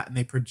about that and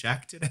they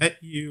project it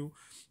at you.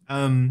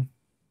 Um,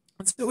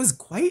 and so it was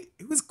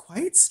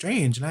quite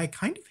strange. And I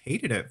kind of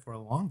hated it for a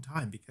long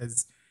time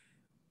because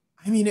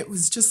I mean, it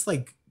was just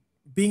like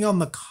being on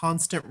the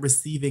constant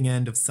receiving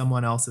end of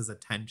someone else's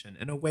attention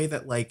in a way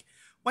that like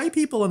white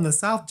people in the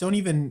South don't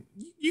even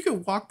you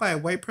can walk by a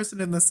white person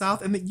in the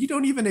South and that you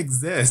don't even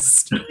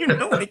exist. You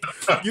know, like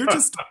you're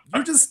just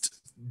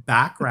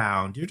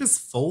background, you're just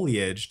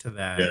foliage to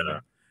Yeah.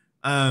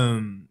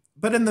 them.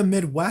 But in the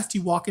Midwest,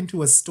 you walk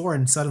into a store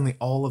and suddenly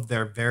all of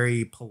their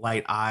very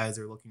polite eyes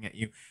are looking at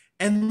you.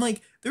 And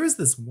like there was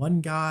this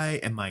one guy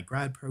in my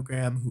grad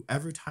program who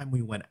every time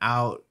we went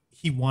out,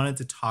 he wanted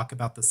to talk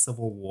about the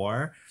Civil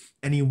War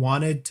and he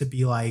wanted to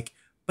be like,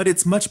 but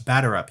it's much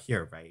better up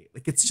here, right?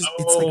 Like it's like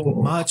Oh,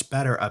 much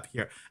better up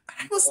here. And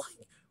I was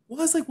like, Well,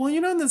 I was like, well,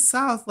 in the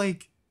South,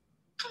 like,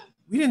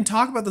 we didn't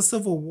talk about the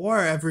Civil War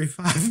every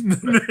 5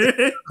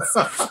 minutes.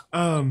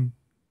 um,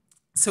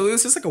 so it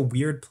was just like a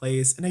weird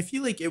place, and I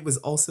feel like it was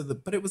also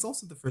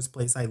the first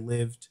place I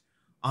lived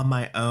on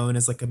my own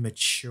as like a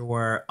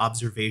mature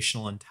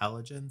observational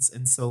intelligence,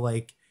 and so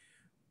like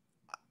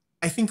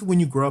I think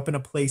when you grow up in a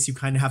place, you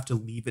kind of have to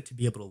leave it to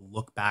be able to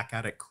look back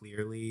at it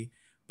clearly.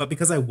 But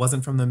because I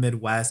wasn't from the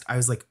Midwest, I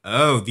was like,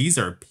 oh, these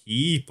are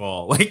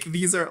people. Like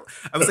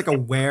I was like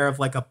aware of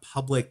like a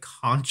public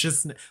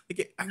consciousness.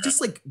 Like I just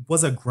like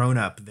was a grown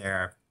up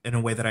there in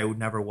a way that I would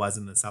never was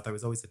in the South. I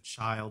was always a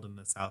child in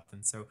the South.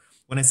 And so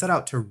when I set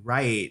out to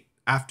write,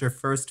 after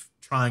first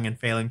trying and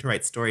failing to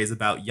write stories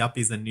about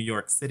yuppies in New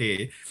York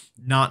City,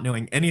 not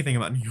knowing anything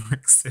about New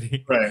York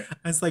City, Right.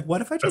 I was like,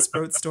 what if I just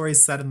wrote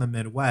stories set in the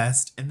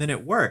Midwest? And then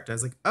it worked. I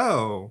was like,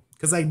 oh,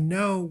 because I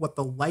know what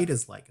the light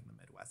is like in the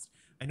Midwest.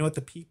 I know what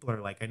the people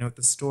are like. I know what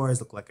the stores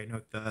look like. I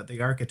know what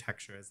the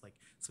architecture is like.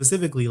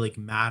 Specifically, like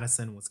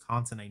Madison,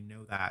 Wisconsin, I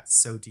know that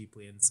so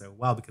deeply and so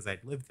well because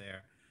I'd lived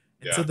there.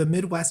 And so Yeah. the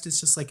Midwest is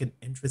just like an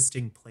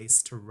interesting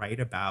place to write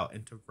about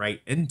and to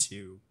write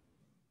into.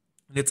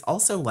 And it's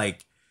also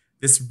like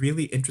this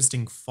really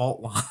interesting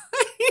fault line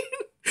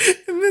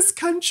in this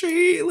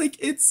country. Like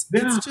it's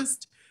Yeah.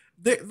 just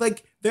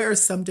there are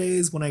some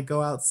days when I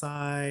go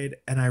outside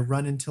and I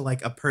run into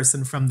like a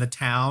person from the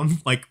town,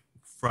 like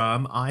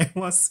from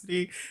Iowa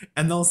City,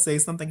 and they'll say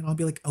something and I'll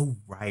be like, oh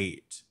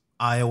right,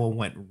 Iowa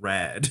went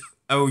red.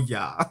 Oh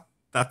yeah.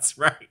 That's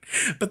right.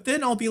 But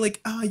then I'll be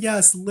like, ah,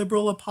 yes,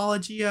 liberal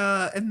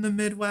apologia in the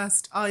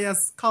Midwest. Ah,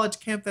 yes,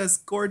 college campus,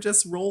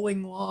 gorgeous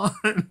rolling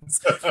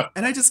lawns.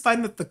 And I just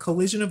find that the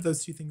collision of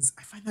those two things,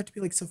 I find that to be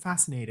like so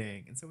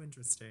fascinating and so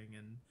interesting.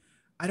 And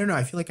I don't know,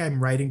 I feel like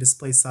I'm writing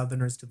displaced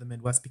Southerners to the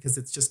Midwest because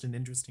it's just an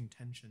interesting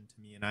tension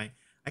to me. And I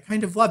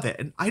kind of love it.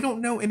 And I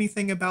don't know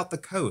anything about the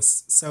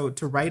coast. So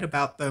to write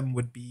about them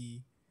would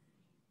be,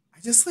 I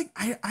just like,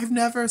 I mean,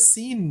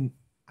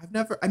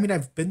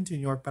 I've been to New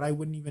York, but I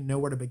wouldn't even know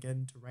where to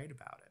begin to write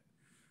about it.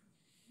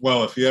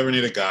 Well, if you ever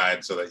need a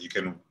guide so that you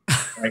can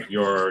write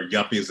your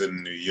Yuppies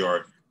in New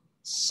York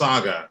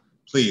saga,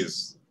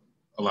 please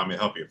allow me to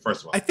help you.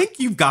 First of all, I think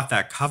you've got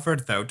that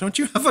covered, though. Don't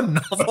you have a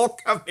novel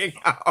coming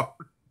out?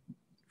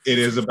 it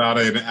is about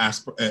an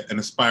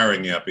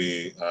aspiring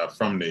Yuppie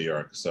from New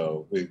York.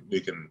 So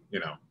we can,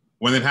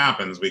 when it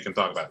happens, we can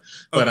talk about it.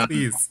 Oh, But,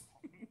 please.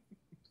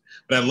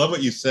 but I love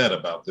what you said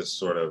about this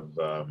sort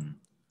of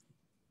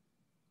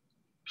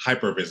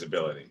hyper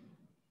visibility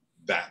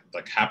that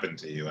like happened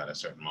to you at a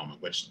certain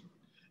moment, which,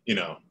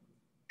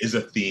 is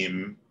a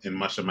theme in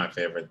much of my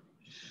favorite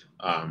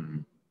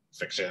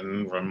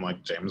fiction, from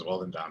like James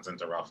Weldon Johnson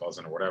to Ralph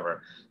Ellison or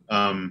whatever.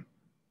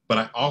 But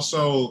I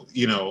also,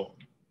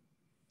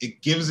 it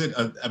gives it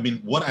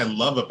what I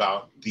love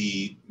about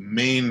the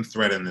main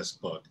thread in this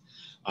book,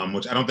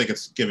 which I don't think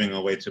it's giving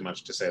away too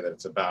much to say that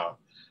it's about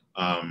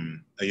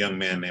a young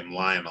man named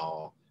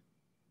Lionel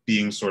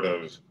being sort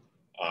of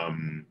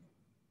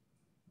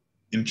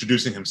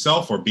introducing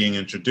himself or being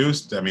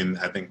introduced. I mean,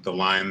 I think the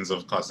lines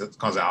of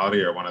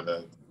causality are one of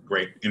the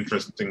great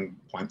interesting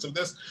points of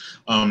this,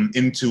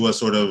 into a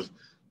sort of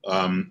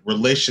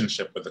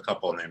relationship with a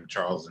couple named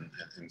Charles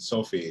and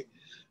Sophie.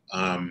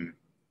 And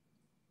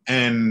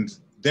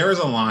there is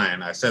a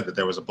line, I said that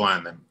there was a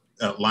line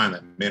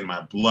that made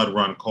my blood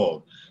run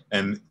cold.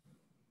 And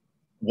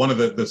one of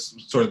the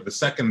sort of the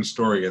second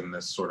story in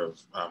this sort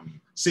of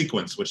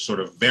sequence, which sort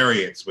of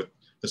variates with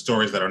the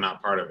stories that are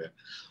not part of it.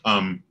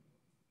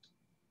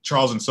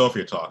 Charles and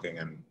Sophie are talking,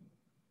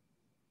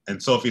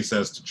 and Sophie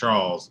says to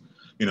Charles,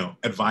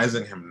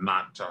 advising him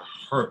not to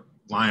hurt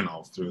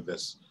Lionel through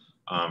this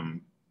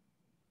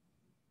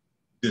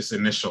this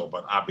initial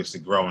but obviously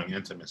growing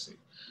intimacy.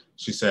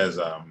 She says,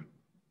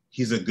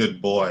 he's a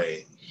good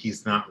boy,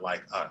 he's not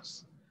like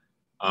us.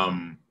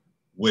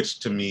 Which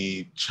to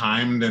me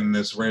chimed in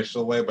this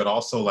racial way, but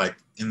also like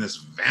in this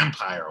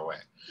vampire way.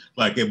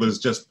 Like it was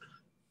just,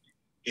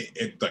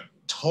 it like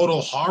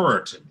total horror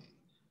to me.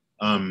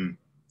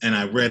 And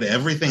I read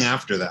everything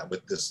after that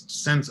with this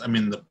sense,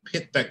 the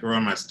pit that grew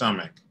in my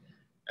stomach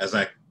as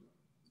I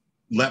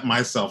let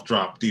myself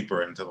drop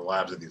deeper into the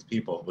lives of these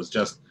people. It was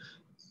just,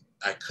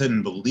 I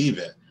couldn't believe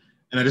it.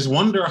 And I just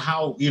wonder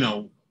how,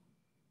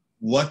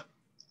 what,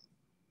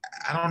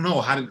 I don't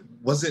know,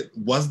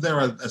 was there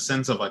a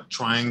sense of like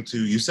trying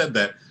to, you said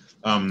that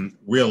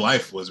real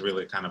life was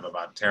really kind of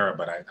about terror,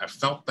 but I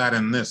felt that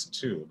in this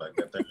too. Like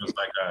that there was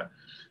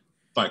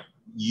like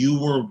you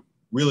were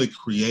really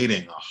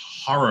creating a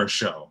horror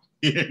show,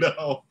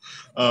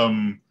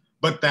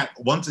 but that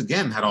once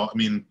again had all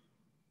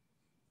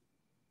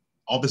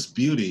this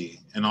beauty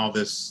and all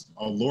this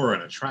allure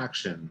and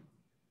attraction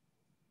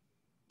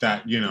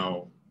that,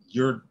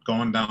 you're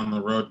going down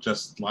the road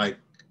just like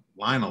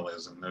Lionel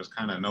is, and there's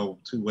kind of no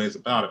two ways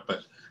about it.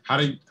 But how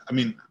do you,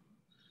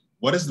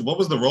 what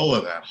was the role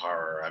of that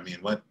horror?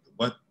 What,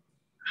 I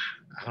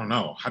don't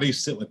know. How do you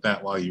sit with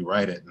that while you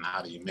write it, and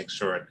how do you make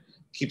sure it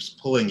keeps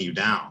pulling you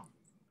down?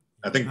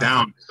 I think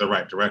down is the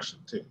right direction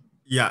too.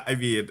 Yeah,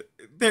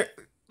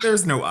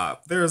 there's no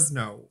up. There's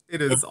no,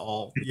 it is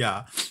all,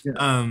 yeah.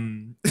 Yeah.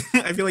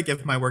 I feel like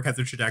if my work has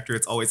a trajectory,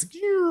 it's always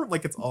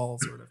like it's all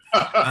sort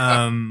of,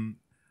 um,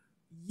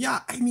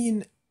 yeah, I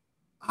mean,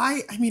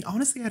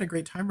 honestly, I had a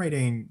great time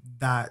writing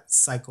that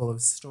cycle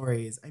of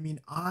stories. I mean,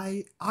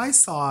 I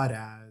saw it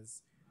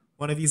as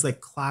one of these like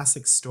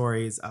classic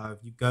stories of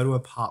you go to a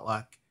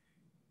potluck,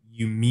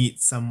 you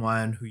meet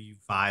someone who you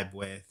vibe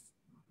with,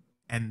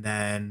 and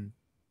then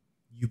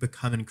you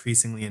become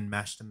increasingly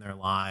enmeshed in their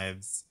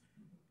lives.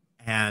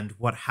 And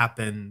what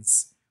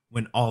happens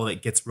when all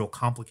it gets real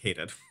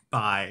complicated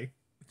by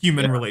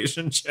human Yeah.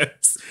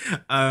 relationships.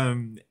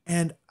 And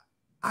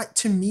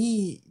to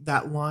me,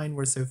 that line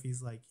where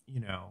Sophie's like,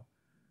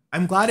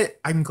 I'm glad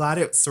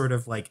it sort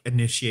of like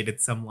initiated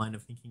some line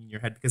of thinking in your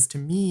head, because to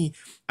me,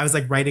 I was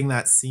like writing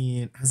that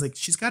scene. I was like,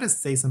 she's got to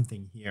say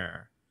something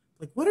here.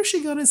 Like, what is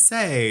she gonna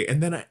say?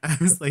 And then I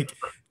was like,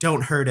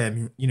 don't hurt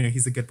him.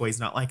 He's a good boy. He's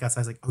not like us.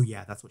 I was like, oh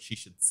yeah, that's what she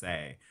should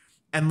say.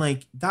 And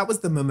like that was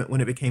the moment when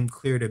it became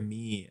clear to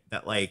me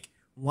that like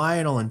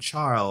Lionel and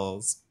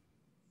Charles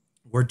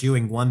were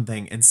doing one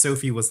thing, and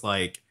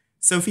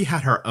Sophie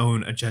had her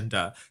own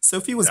agenda.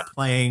 Sophie was Yeah.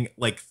 playing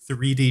like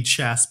 3D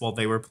chess while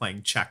they were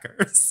playing checkers.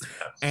 That's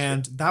true.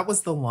 And that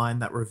was the line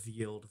that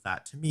revealed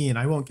that to me. And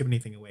I won't give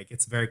anything away. It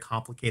gets very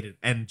complicated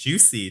and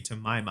juicy to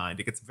my mind.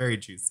 It gets very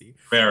juicy.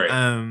 Very.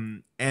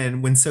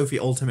 And when Sophie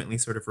ultimately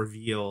sort of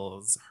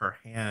reveals her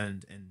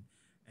hand and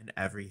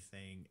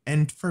everything.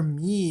 And for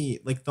me,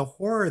 like the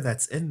horror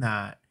that's in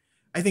that,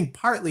 I think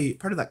part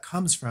of that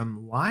comes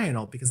from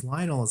Lionel, because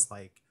Lionel is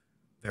like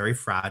very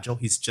fragile.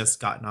 He's just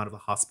gotten out of the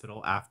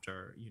hospital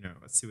after,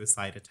 a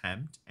suicide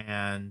attempt,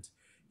 and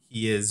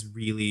he is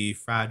really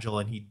fragile,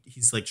 and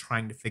he's like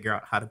trying to figure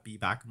out how to be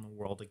back in the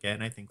world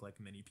again, I think like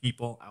many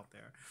people out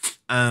there.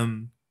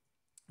 And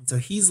so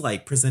he's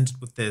like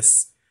presented with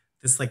this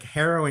like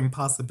harrowing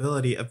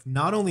possibility of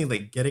not only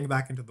like getting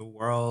back into the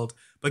world,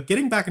 but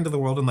getting back into the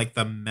world in like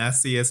the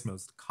messiest,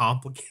 most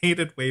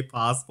complicated way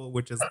possible,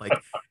 which is like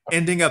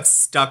ending up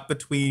stuck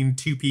between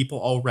two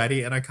people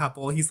already in a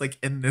couple. He's like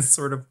in this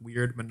sort of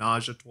weird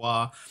menage a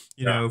trois,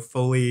 Yeah.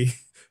 folie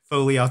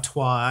à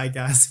trois, I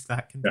guess, if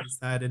that can Yeah. be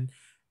said.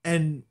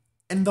 And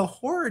and the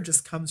horror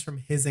just comes from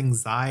his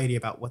anxiety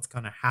about what's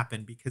going to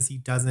happen, because he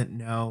doesn't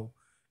know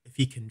if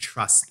he can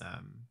trust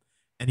them,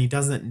 and he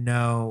doesn't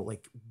know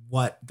like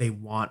what they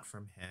want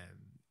from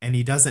him, and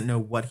he doesn't know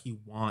what he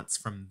wants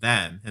from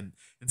them, and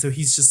so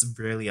he's just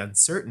really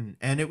uncertain.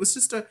 And it was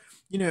just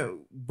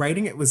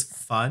writing it was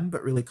fun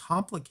but really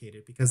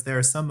complicated, because there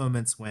are some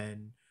moments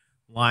when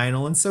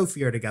Lionel and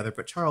Sophie are together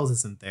but Charles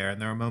isn't there,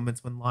 and there are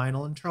moments when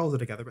Lionel and Charles are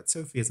together but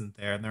Sophie isn't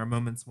there, and there are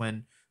moments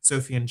when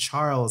Sophie and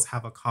Charles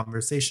have a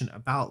conversation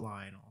about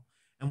Lionel.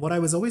 And what I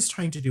was always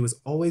trying to do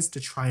was always to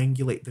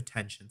triangulate the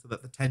tension, so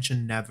that the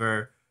tension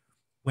never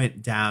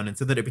went down, and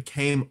so that it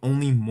became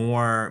only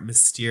more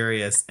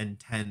mysterious and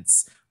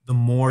tense the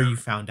more you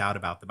found out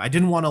about them. I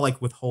didn't want to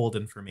like withhold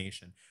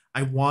information.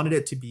 I wanted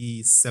it to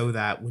be so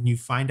that when you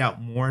find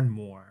out more and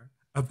more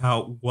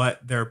about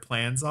what their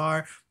plans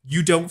are,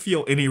 you don't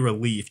feel any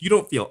relief. You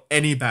don't feel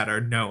any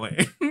better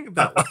knowing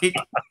that like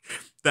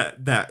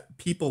that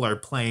people are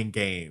playing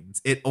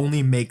games. It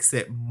only makes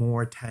it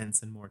more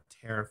tense and more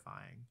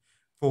terrifying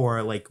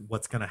for like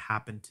what's going to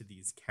happen to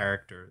these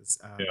characters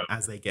Yeah.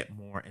 as they get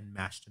more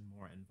enmeshed and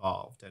more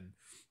involved. And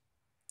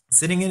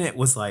sitting in it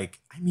was like,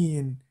 I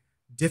mean,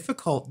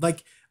 difficult.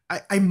 Like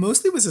I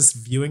mostly was just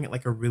viewing it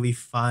like a really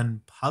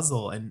fun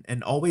puzzle,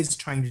 and always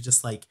trying to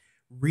just like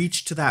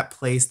reach to that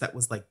place that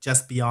was like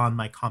just beyond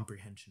my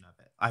comprehension of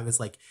it. I was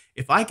like,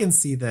 if I can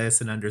see this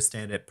and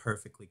understand it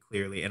perfectly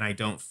clearly, and I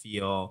don't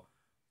feel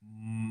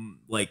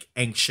like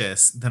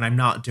anxious, then I'm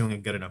not doing a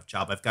good enough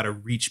job. I've got to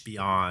reach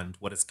beyond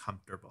what is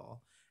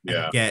comfortable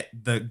and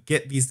Yeah.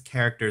 get these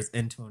characters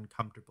into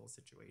uncomfortable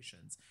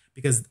situations,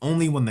 because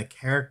only when the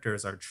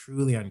characters are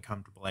truly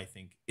uncomfortable, I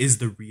think, is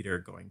the reader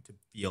going to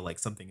feel like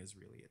something is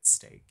really at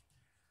stake.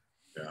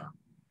 Yeah.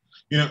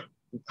 You know,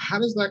 how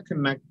does that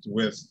connect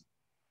with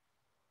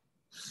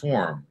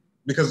form?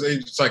 Because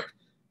it's like,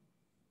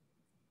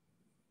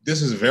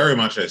 this is very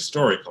much a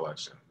story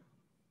collection.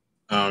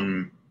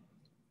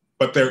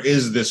 But there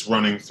is this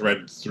running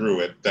thread through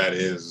it that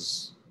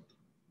is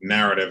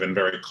narrative and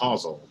very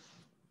causal.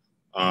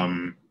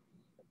 And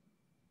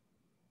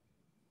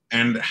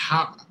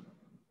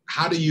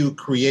how do you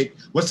create,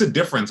 what's the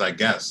difference, I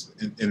guess,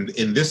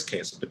 in this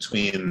case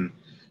between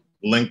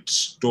linked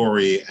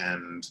story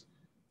and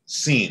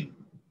scene,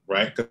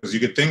 right? Because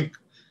you could think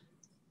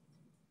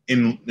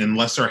in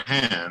lesser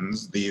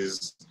hands,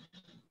 these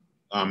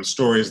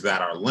stories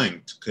that are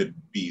linked could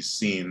be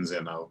scenes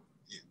in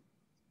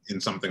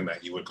something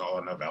that you would call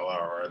a novella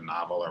or a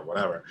novel or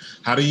whatever.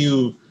 How did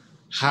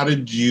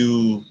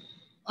you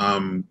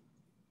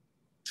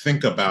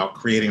think about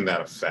creating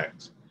that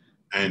effect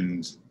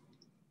and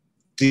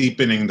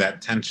deepening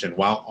that tension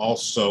while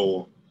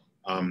also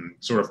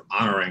sort of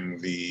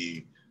honoring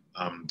the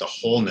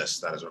wholeness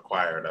that is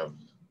required of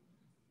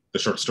the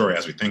short story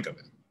as we think of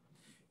it?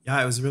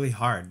 Yeah, it was really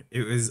hard.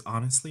 It was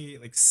honestly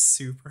like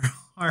super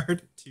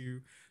hard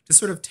to to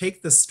sort of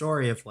take the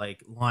story of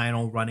like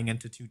Lionel running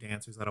into two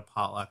dancers at a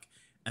potluck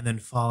and then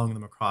following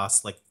them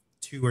across like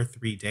 2 or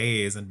 3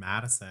 days in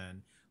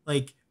Madison,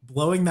 like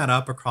blowing that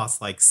up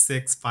across like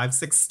six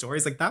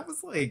stories, like that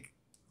was like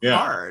Yeah.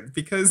 hard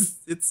because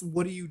it's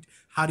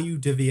how do you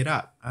divvy it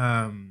up?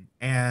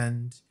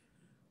 And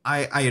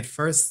I at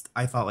first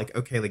I thought like,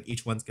 okay, like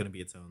each one's gonna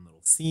be its own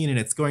little scene and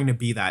it's going to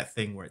be that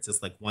thing where it's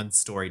just like one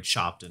story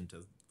chopped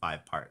into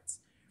 5 parts.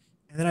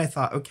 And then I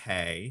thought,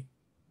 okay,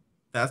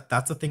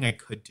 that's a thing I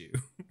could do.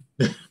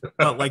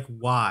 But like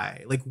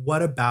why? Like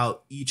what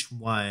about each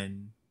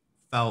one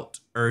felt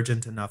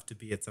urgent enough to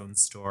be its own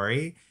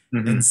story?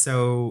 Hmm. And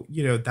so,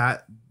 you know,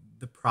 that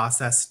the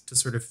process to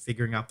sort of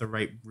figuring out the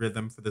right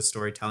rhythm for the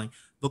storytelling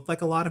looked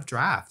like a lot of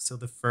drafts. So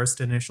the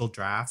first initial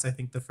drafts, I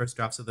think the first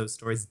drafts of those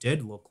stories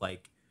did look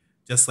like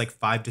just like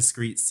 5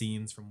 discrete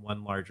scenes from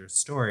one larger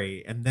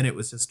story. And then it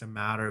was just a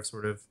matter of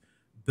sort of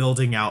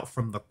building out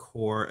from the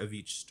core of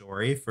each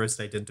story, first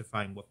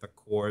identifying what the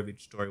core of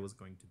each story was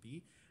going to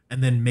be,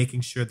 and then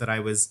making sure that I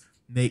was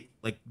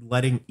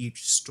letting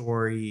each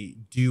story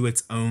do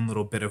its own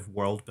little bit of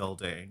world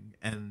building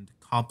and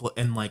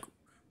and like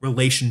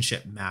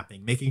relationship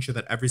mapping, making sure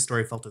that every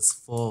story felt as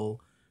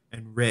full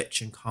and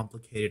rich and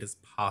complicated as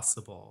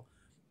possible.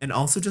 And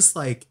also just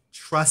like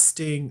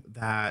trusting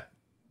that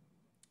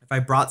if I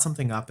brought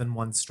something up in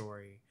one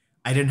story,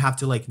 I didn't have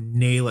to like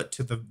nail it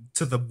to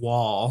the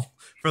wall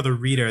for the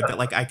reader, that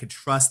like I could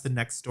trust the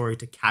next story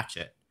to catch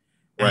it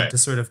and Right. to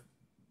sort of,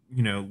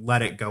 you know,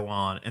 let it go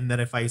on. And then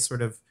if I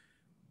sort of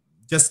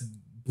just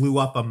blew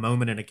up a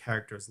moment in a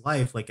character's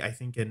life, like I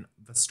think in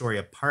the story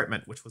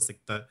Apartment, which was like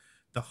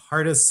the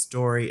hardest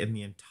story in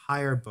the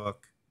entire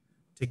book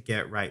to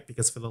get right,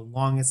 because for the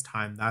longest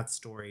time that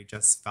story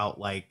just felt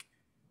like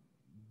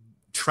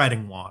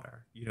treading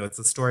water. You know, it's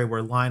a story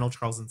where Lionel,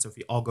 Charles, and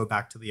Sophie all go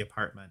back to the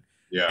apartment.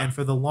 Yeah. And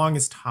for the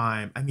longest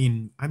time, I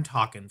mean, I'm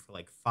talking for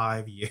like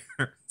 5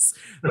 years,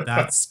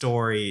 that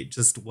story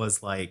just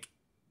was like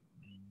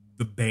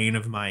the bane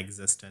of my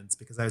existence,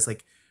 because I was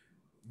like,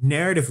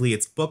 narratively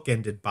it's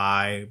bookended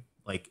by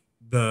like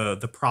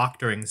the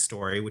proctoring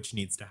story, which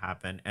needs to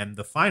happen, and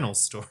the final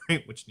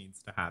story which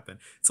needs to happen.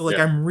 So like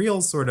Yeah. I'm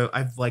real sort of,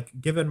 I've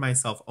like given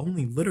myself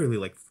only literally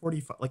like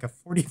 45, like a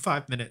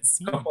 45-minute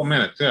scene, Couple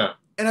minutes. Yeah.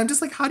 and I'm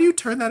just like, how do you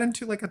turn that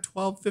into like a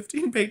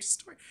 12-15 page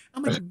story?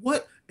 I'm like,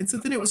 what? And so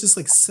then it was just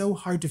like so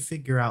hard to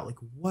figure out like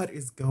what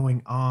is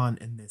going on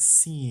in this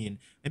scene.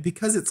 And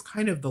because it's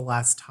kind of the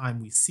last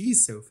time we see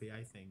Sophie,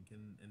 I think,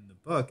 in the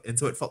book. And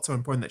so it felt so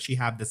important that she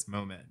had this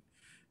moment.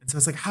 And so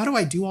it's like, how do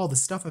I do all the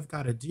stuff I've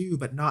got to do,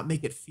 but not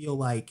make it feel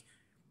like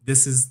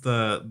this is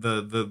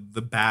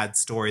the bad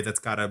story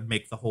that's got to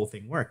make the whole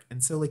thing work.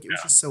 And so like it was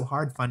Yeah. just so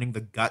hard finding the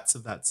guts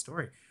of that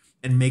story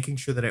and making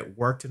sure that it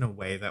worked in a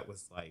way that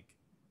was like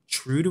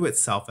true to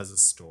itself as a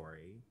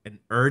story and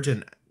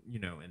urgent, you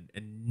know,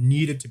 and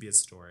needed to be a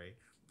story,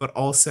 but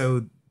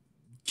also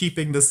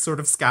keeping this sort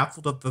of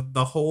scaffold of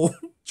the whole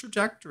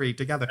trajectory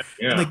together.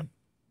 And Yeah.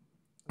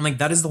 like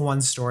that is the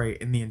one story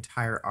in the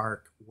entire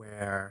arc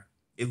where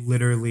it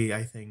literally,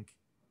 I think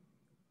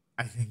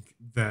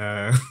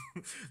the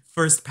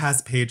first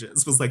past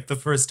pages was like the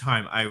first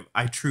time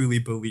I truly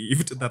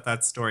believed that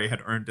that story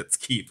had earned its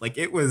keep. Like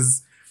it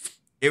was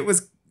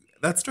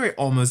that story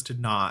almost did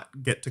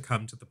not get to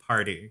come to the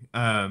party,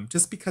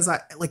 just because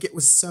I like it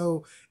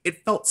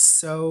felt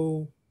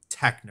so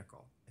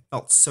technical, it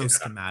felt so Yeah.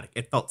 schematic,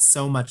 it felt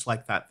so much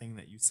like that thing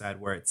that you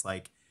said where it's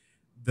like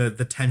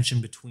the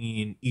tension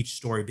between each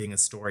story being a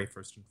story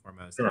first and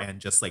foremost Sure. and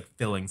just like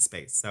filling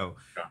space. So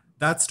Yeah.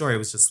 that story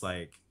was just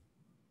like,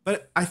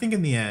 but I think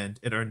in the end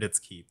it earned its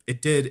keep, it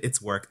did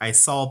its work, I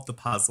solved the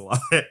puzzle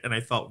of it, and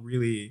I felt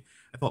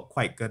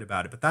quite good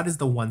about it. But that is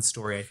the one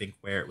story I think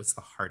where it was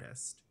the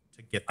hardest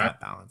to get I, that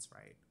balance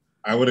right.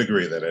 I would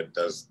agree that it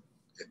does.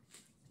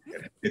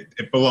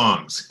 It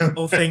belongs.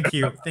 Oh, thank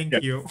you, Yeah.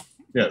 thank you.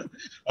 Yes.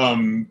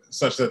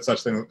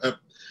 Such thing.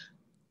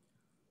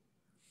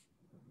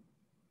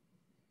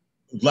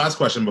 Last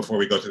question before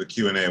we go to the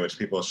Q&A, which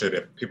people should,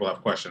 if people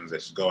have questions, they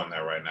should go in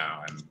there right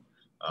now.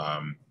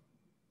 And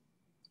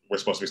we're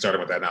supposed to be starting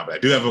with that now, but I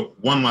do have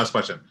one last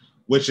question,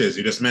 which is,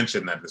 you just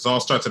mentioned that this all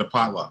starts at a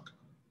potluck.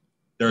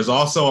 There's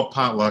also a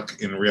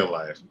potluck in real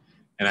life.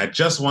 And I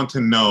just want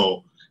to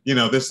know, you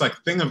know, this like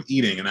thing of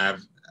eating, and I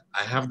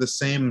have the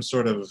same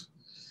sort of,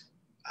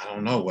 I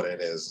don't know what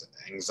it is,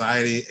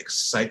 anxiety,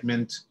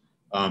 excitement,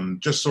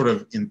 just sort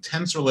of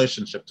intense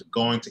relationship to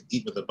going to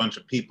eat with a bunch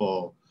of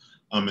people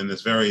in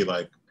this very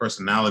like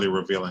personality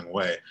revealing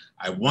way.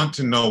 I want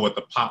to know what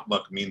the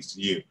potluck means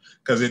to you,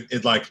 because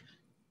it like,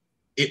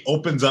 it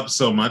opens up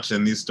so much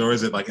in these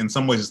stories. It like in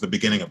some ways is the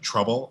beginning of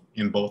trouble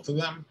in both of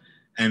them.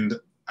 And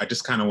I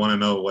just kind of want to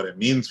know what it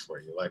means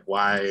for you. Like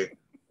why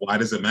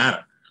does it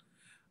matter?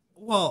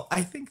 Well,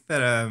 I think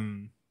that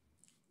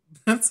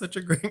that's such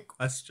a great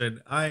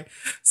question.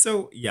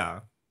 So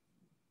yeah,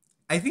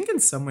 I think in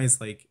some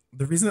ways, like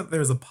the reason that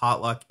there's a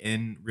potluck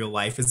in real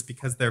life is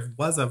because there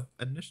was a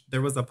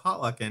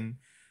potluck in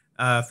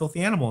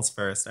Filthy Animals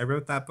first. I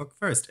wrote that book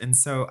first. And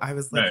so I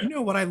was like, Right. you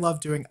know what I love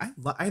doing?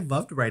 I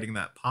loved writing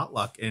that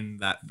potluck in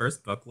that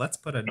first book. Let's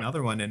put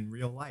another one in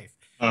real life.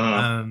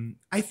 Uh-huh.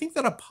 I think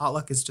that a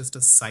potluck is just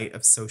a site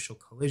of social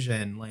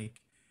collision.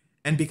 Like,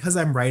 and because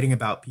I'm writing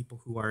about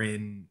people who are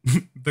in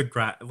the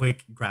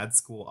grad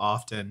school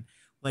often,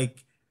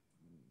 like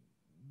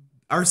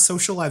our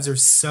social lives are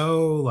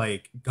so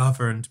like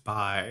governed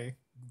by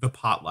the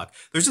potluck.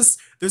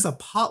 There's a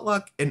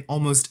potluck in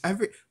almost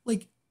every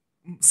like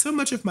so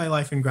much of my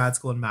life in grad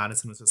school in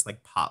Madison was just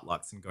like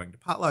potlucks and going to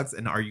potlucks.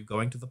 And are you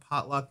going to the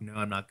potluck? No,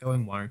 I'm not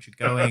going. Why aren't you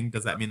going?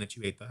 Does that mean that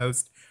you ate the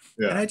host?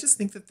 And Yeah. I just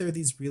think that there are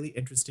these really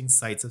interesting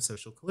sites of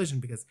social collision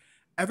because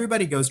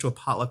everybody goes to a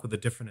potluck with a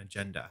different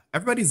agenda.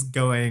 Everybody's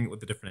going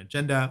with a different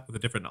agenda, with a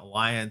different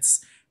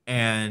alliance.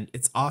 And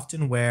it's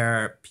often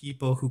where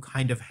people who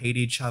kind of hate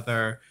each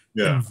other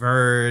Yeah.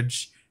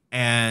 converge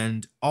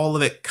and all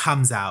of it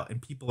comes out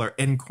and people are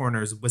in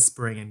corners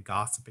whispering and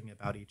gossiping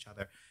about each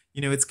other.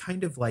 You know, it's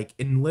kind of like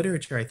in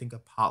literature, I think a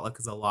potluck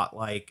is a lot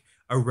like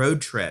a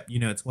road trip. You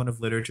know, it's one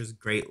of literature's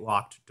great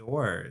locked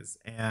doors.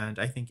 And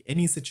I think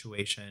any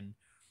situation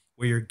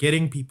where you're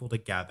getting people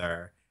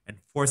together and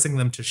forcing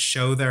them to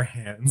show their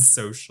hands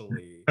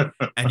socially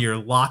and you're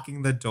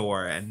locking the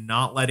door and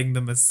not letting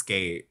them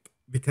escape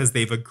because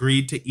they've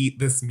agreed to eat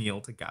this meal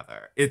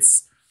together.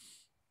 It's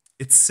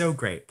so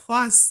great.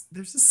 Plus,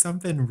 there's just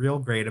something real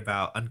great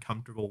about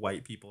uncomfortable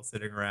white people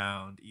sitting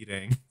around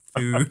eating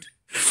food.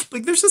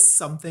 Like, there's just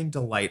something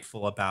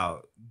delightful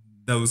about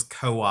those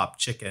co-op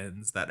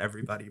chickens that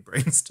everybody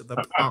brings to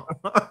the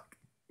potluck.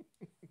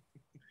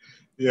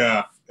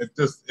 Yeah.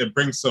 It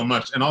brings so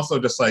much. And also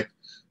just like,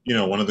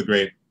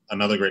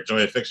 another great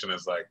joy of fiction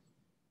is like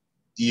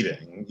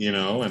eating,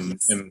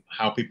 Yes. and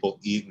how people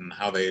eat and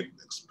how they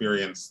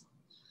experience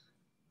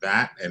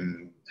that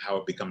and how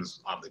it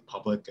becomes oddly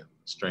public and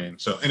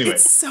strange. So anyway,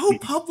 It's so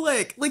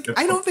public. Like, it's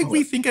I so don't think we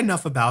public. think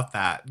enough about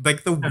that.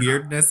 Like, the Yeah.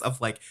 weirdness of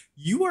like,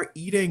 you are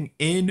eating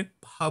in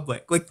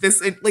public. Like,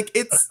 it's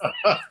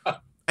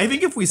I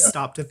think if we Yeah.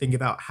 stopped to think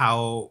about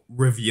how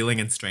revealing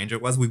and strange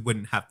it was, we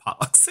wouldn't have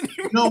potlucks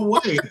anymore. No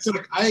way. It's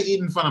like I eat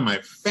in front of my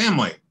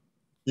family.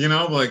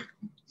 Like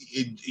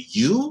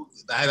you.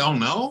 I don't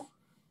know.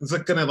 It's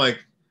like gonna like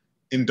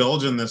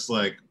indulge in this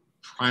like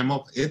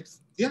primal.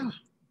 It's yeah.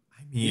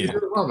 I You did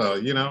mean, it well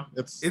though.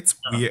 It's it's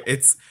weird.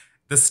 It's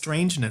the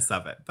strangeness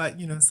of it, but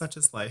you know, such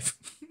is life.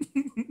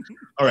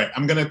 all right.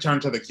 I'm gonna turn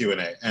to the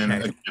Q&A, and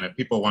Okay. again, if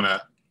people want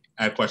to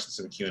add questions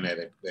to the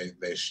Q&A,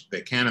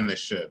 they can and they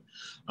should.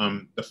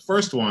 The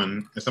first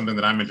one is something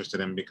that I'm interested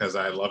in because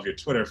I love your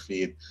Twitter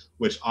feed,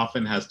 which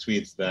often has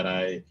tweets that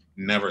I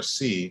never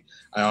see.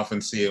 I often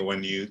see it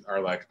when you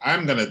are like,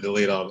 I'm gonna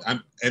delete all.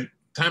 And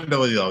time to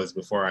delete all these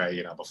before I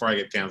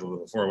get canceled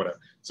or before whatever.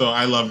 So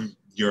I love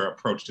your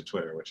approach to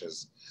Twitter, which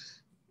is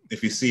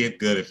if you see it,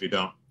 good. If you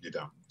don't, you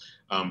don't.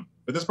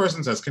 But this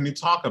person says, can you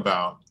talk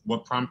about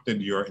what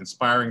prompted your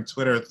inspiring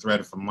Twitter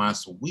thread from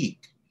last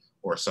week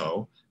or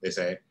so, they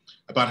say,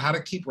 about how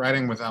to keep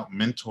writing without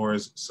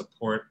mentors,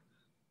 support,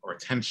 or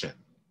attention?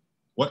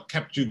 What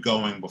kept you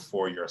going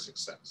before your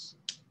success?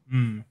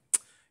 Mm,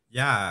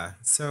 yeah.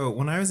 So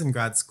when I was in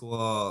grad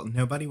school,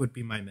 nobody would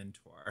be my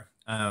mentor.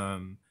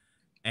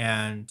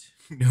 And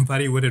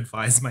nobody would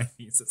advise my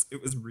thesis.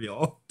 It was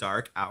real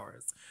dark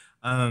hours.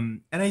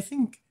 And I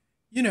think,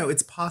 you know,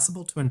 it's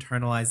possible to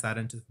internalize that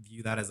and to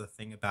view that as a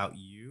thing about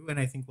you. And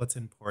I think what's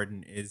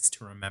important is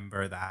to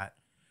remember that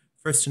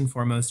first and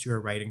foremost,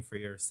 you're writing for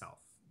yourself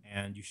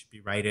and you should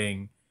be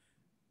writing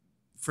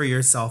for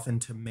yourself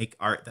and to make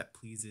art that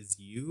pleases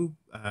you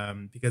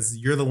because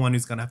you're the one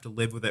who's going to have to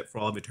live with it for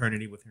all of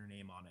eternity with your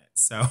name on it.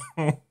 So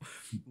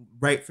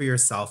write for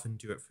yourself and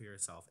do it for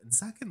yourself. And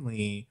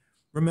secondly,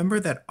 remember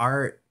that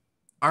art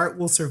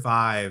will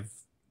survive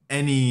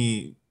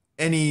any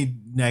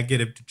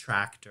negative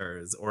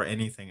detractors or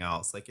anything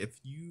else. Like if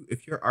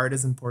your art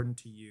is important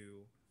to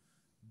you,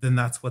 then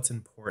that's what's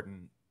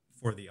important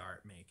for the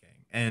art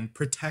making. And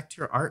protect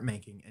your art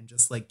making and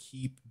just like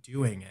keep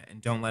doing it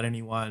and don't let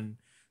anyone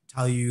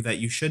tell you that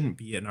you shouldn't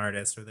be an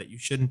artist or that you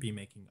shouldn't be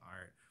making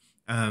art.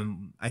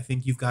 I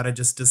think you've got to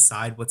just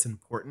decide what's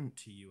important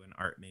to you in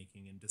art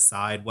making and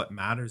decide what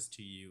matters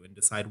to you and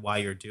decide why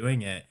you're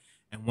doing it.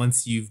 And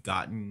once you've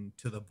gotten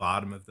to the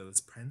bottom of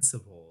those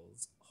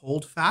principles,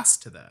 hold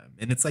fast to them.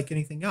 And it's like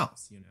anything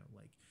else, you know,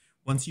 like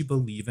once you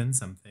believe in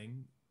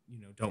something, you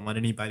know, don't let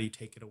anybody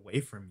take it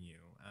away from you.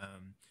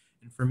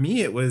 And for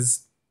me, it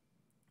was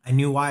I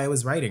knew why I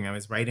was writing. I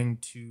was writing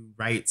to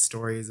write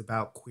stories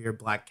about queer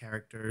Black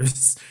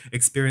characters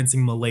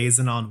experiencing malaise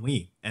and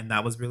ennui. And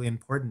that was really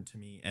important to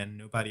me. And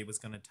nobody was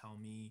going to tell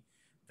me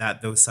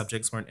that those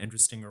subjects weren't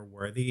interesting or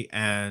worthy.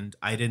 And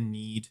I didn't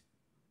need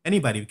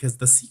anybody because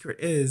the secret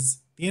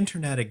is the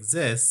internet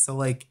exists. So,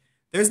 like,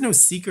 there's no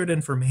secret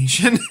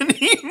information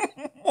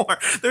anymore.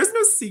 There's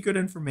no secret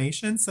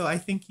information. So I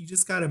think you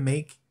just got to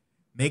make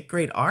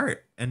great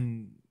art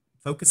and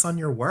focus on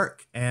your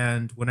work.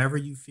 And whenever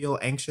you feel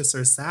anxious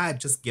or sad,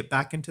 just get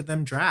back into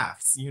them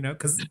drafts, you know,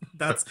 because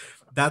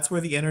that's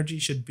where the energy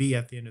should be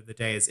at the end of the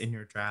day, is in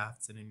your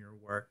drafts and in your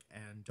work.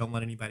 And don't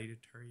let anybody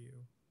deter you.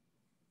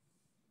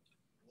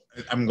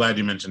 I'm glad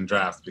you mentioned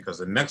drafts, because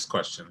the next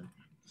question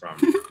from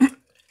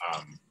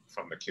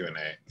the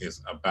Q&A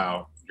is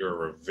about your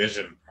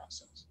revision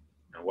process.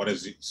 And what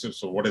is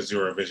what is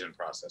your revision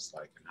process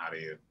like, and how do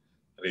you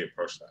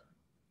approach that?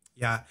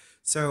 Yeah.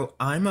 So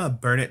I'm a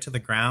burn it to the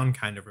ground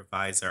kind of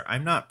reviser.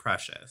 I'm not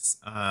precious.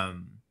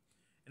 And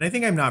I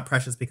think I'm not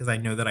precious because I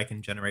know that I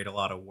can generate a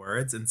lot of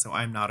words. And so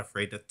I'm not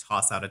afraid to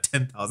toss out a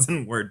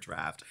 10,000 word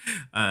draft.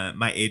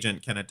 My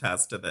agent can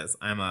attest to this.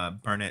 I'm a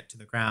burn it to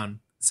the ground.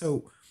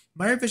 So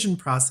my revision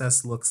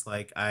process looks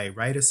like I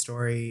write a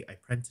story, I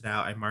print it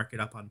out, I mark it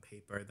up on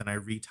paper, then I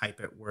retype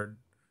it word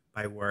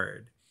by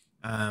word.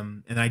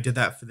 And I did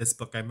that for this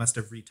book. I must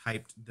have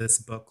retyped this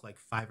book like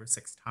 5 or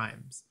 6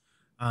 times.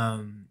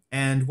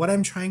 And what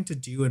I'm trying to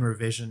do in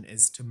revision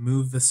is to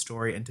move the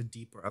story into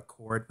deeper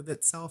accord with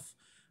itself.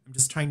 I'm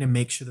just trying to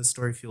make sure the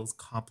story feels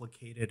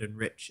complicated and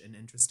rich and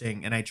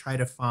interesting. And I try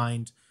to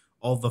find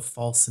all the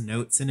false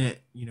notes in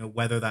it, you know,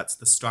 whether that's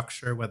the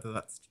structure, whether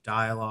that's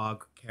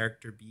dialogue,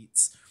 character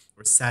beats,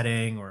 or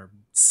setting, or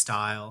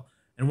style.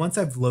 And once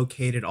I've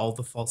located all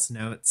the false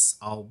notes,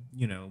 I'll,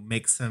 you know,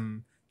 make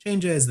some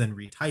changes, then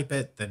retype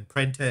it, then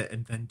print it,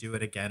 and then do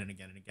it again and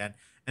again and again.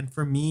 And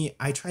for me,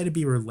 I try to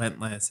be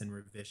relentless in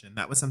revision.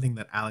 That was something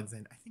that I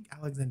think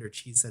Alexander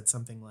Cheese said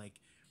something like,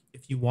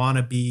 if you want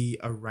to be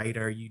a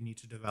writer, you need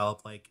to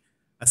develop like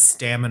a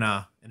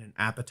stamina and an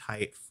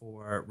appetite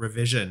for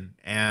revision.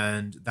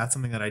 And that's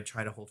something that I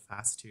try to hold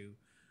fast to.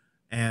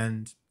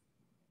 And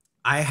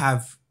I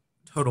have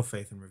total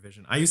faith in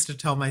revision. I used to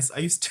tell myself,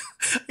 I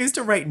used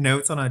to write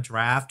notes on a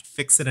draft,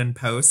 fix it in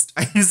post.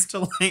 I used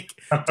to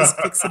like just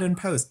fix it in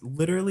post.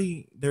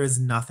 Literally, there is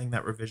nothing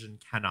that revision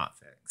cannot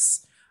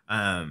fix.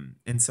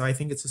 And so I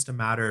think it's just a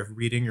matter of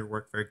reading your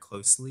work very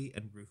closely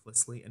and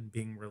ruthlessly and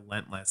being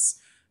relentless,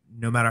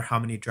 no matter how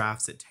many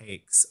drafts it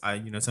takes.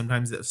 You know,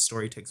 sometimes a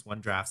story takes 1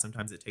 draft,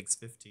 sometimes it takes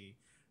 50.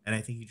 And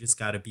I think you just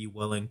got to be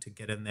willing to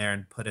get in there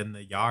and put in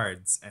the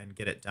yards and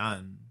get it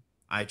done.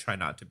 I try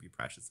not to be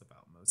precious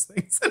about most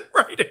things in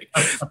writing.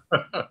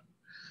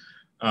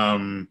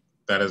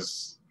 That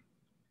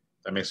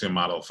makes you a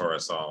model for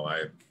us all.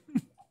 I'm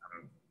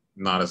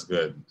not as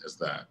good as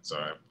that.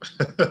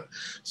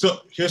 So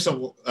here's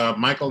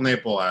Michael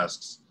Naple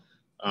asks,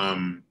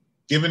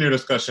 given your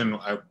discussion,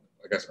 I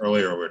guess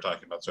earlier we were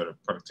talking about sort of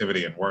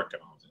productivity and work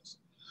and all this.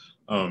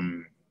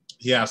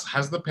 He asks,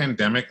 has the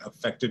pandemic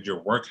affected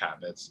your work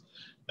habits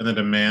and the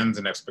demands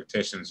and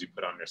expectations you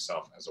put on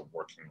yourself as a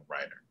working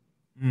writer?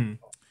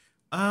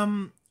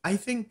 I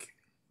think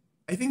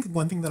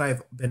one thing that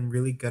I've been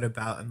really good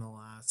about in the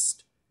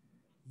last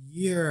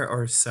year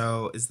or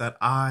so is that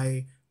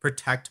I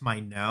protect my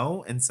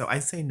no, and so I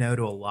say no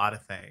to a lot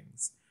of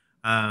things.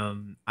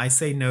 I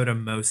say no to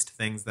most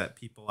things that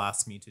people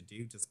ask me to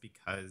do just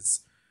because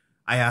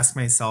I ask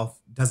myself,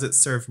 does it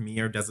serve me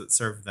or does it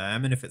serve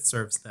them? And if it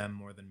serves them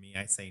more than me,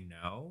 I say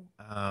no.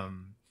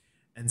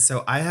 And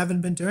so I haven't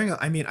been doing it.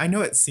 I mean, I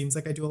know it seems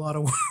like I do a lot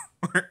of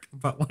work,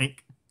 but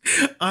like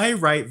I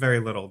write very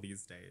little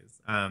these days,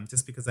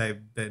 just because I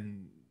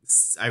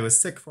was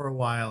sick for a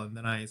while, and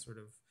then I sort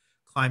of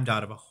climbed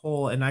out of a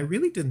hole, and I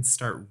really didn't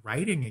start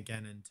writing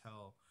again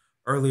until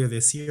earlier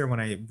this year when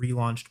I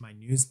relaunched my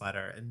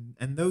newsletter.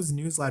 And those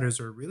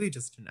newsletters were really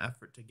just an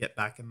effort to get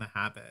back in the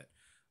habit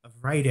of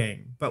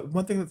writing. But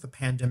one thing that the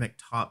pandemic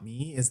taught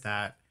me is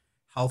that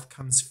health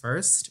comes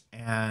first,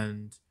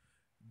 and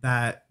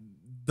that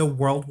the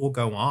world will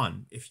go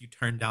on if you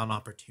turn down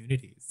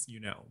opportunities. You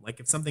know, like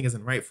if something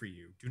isn't right for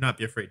you, do not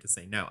be afraid to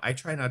say no. I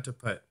try not to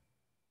put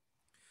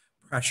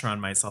pressure on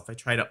myself. I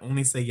try to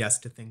only say yes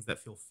to things that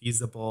feel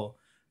feasible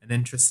and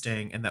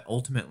interesting and that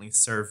ultimately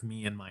serve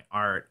me and my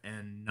art,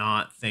 and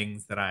not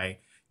things that I,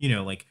 you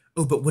know, like,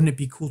 oh, but wouldn't it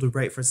be cool to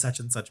write for such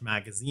and such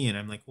magazine?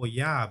 I'm like, well,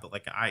 yeah, but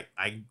like I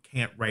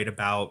can't write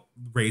about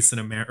race in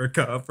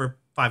America for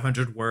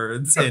 500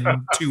 words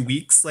in 2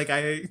 weeks. Like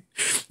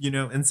you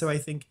know, and so I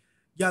think,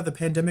 yeah, the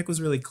pandemic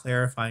was really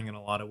clarifying in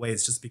a lot of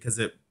ways, just because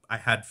I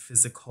had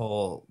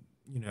physical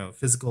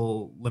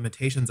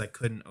limitations I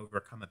couldn't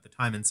overcome at the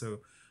time. And so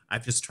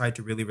I've just tried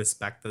to really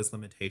respect those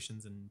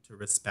limitations and to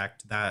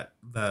respect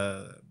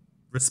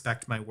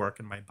my work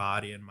and my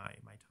body and my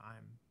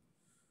time.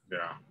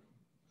 Yeah.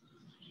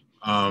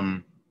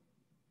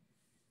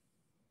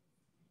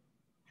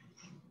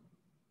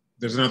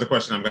 There's another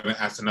question. I'm going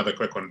to ask another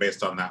quick one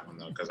based on that one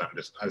though, because I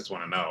just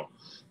want to know.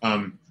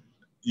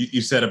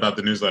 You said about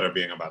the newsletter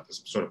being about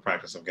this sort of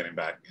practice of getting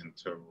back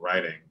into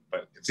writing,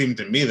 but it seemed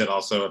to me that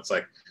also it's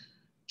like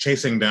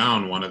chasing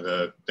down one of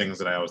the things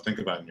that I always think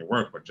about in your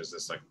work, which is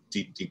this like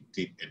deep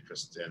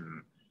interest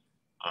in,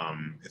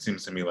 it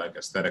seems to me like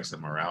aesthetics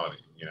and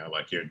morality, you know,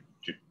 like you're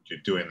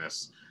doing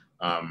this.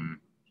 I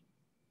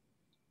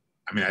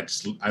mean,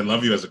 I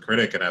love you as a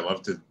critic, and I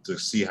love to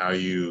see how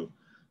you,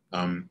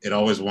 it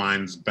always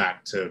winds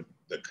back to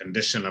the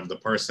condition of the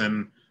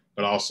person,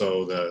 but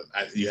also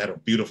you had a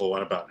beautiful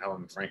one about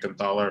Helen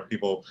Frankenthaler.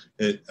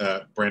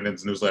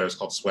 Brandon's newsletter is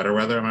called Sweater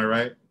Weather. Am I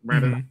right,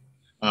 Brandon?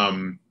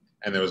 And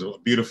there was a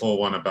beautiful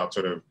one about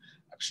sort of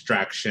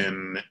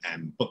abstraction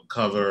and book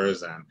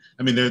covers, and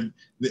I mean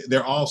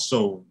they're all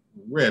so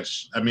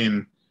rich. I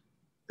mean,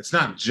 it's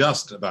not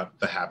just about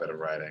the habit of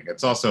writing.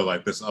 It's also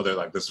like this other,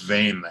 like this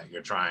vein that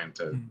you're trying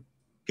to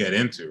get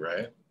into,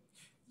 right?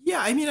 Yeah,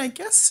 I mean, I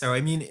guess so.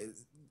 I mean,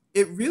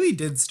 it really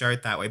did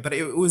start that way, but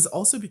it was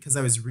also because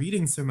I was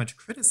reading so much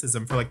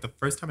criticism for like the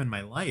first time in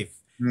my life.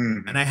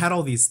 And I had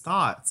all these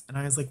thoughts, and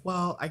I was like,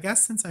 well, I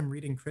guess since I'm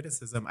reading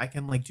criticism, I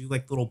can like do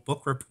like little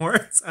book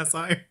reports as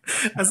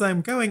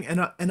I'm going. And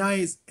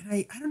I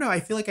don't know, I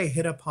feel like I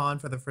hit upon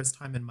for the first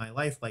time in my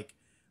life like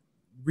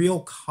real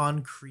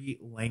concrete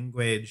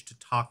language to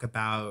talk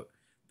about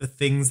the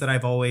things that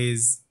I've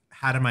always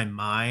had in my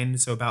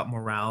mind. So about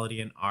morality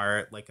and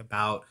art, like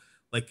about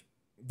like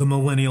the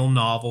millennial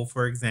novel,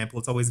 for example.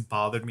 It's always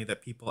bothered me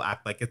that people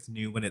act like it's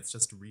new when it's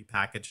just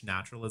repackaged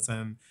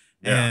naturalism.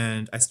 Yeah.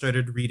 And I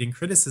started reading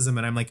criticism,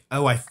 and I'm like,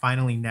 oh, I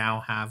finally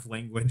now have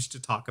language to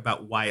talk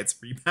about why it's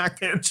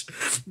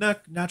repackaged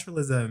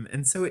naturalism.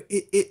 And so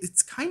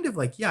it's kind of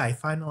like, yeah, I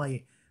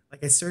finally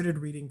like I started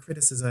reading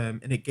criticism,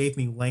 and it gave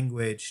me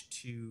language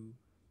to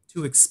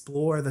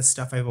explore the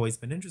stuff I've always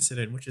been interested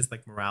in, which is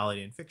like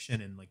morality in fiction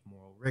and like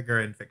moral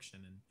rigor in fiction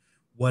and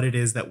what it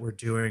is that we're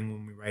doing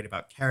when we write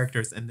about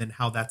characters, and then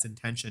how that's in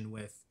tension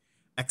with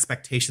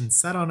expectations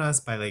set on us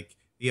by like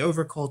the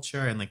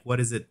overculture, and like what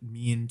does it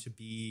mean to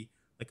be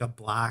like a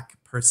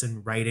black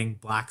person writing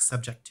black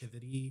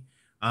subjectivity.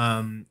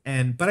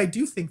 And but I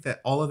do think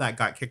that all of that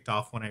got kicked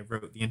off when I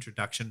wrote the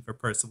introduction for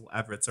Percival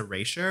Everett's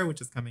Erasure,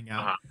 which is coming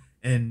out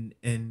in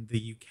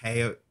the UK,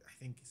 I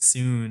think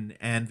soon.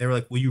 And they were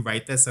like, will you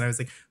write this? And I was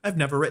like, I've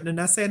never written an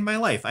essay in my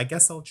life, I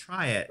guess I'll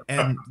try it.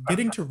 And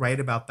getting to write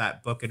about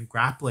that book and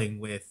grappling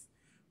with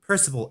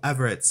Percival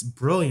Everett's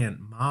brilliant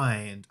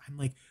mind, I'm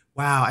like,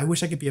 wow, I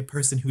wish I could be a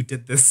person who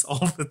did this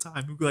all the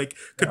time, who like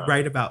could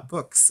write about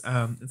books.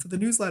 And so the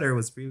newsletter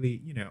was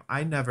really,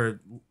 I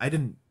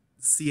didn't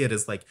see it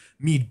as like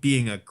me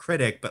being a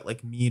critic, but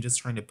like me just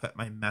trying to put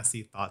my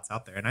messy thoughts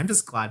out there. And I'm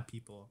just glad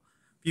people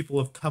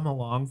have come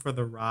along for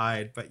the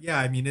ride. But yeah,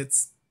 I mean,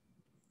 it's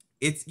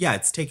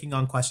taking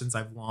on questions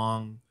I've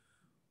long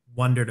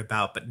wondered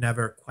about, but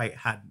never quite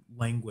had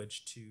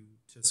language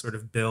to sort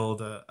of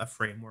build a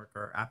framework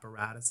or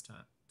apparatus to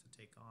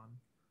take on.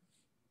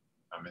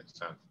 That makes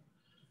sense.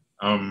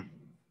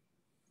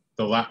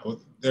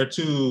 There are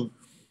two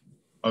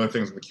other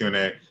things in the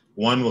Q&A.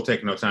 One will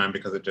take no time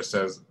because it just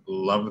says,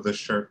 love the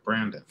shirt,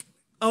 Brandon.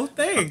 Oh,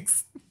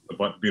 thanks.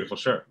 What beautiful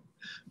shirt.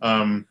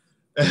 And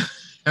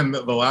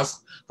the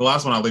last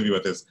one I'll leave you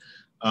with is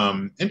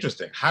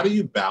interesting. How do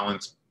you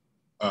balance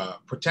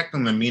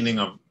protecting the meaning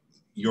of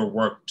your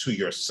work to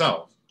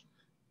yourself,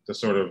 the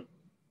sort of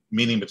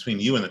meaning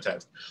between you and the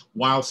text,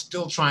 while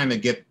still trying to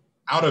get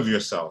out of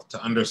yourself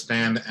to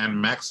understand and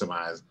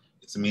maximize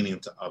its meaning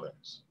to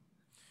others?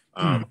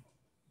 I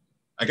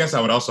guess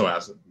I would also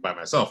ask by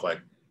myself, like,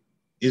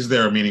 is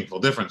there a meaningful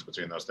difference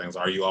between those things?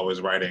 Are you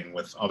always writing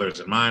with others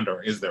in mind,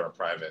 or is there a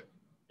private,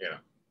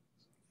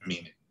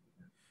 meaning?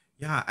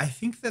 Yeah, I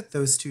think that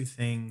those two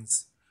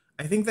things,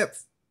 I think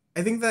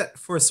that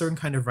for a certain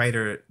kind of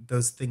writer,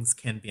 those things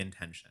can be in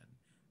tension.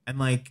 And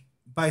like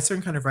by a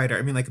certain kind of writer,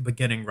 I mean like a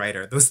beginning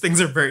writer, those things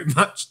are very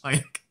much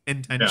like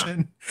in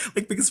tension. Yeah.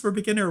 Like because for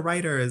beginner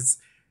writers,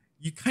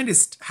 you kind of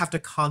have to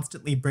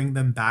constantly bring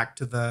them back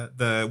to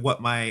the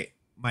what my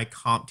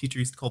comp teacher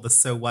used to call the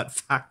so what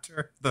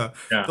factor. The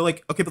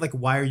like, okay, but like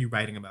why are you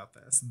writing about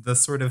this? The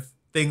sort of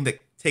thing that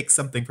takes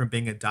something from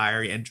being a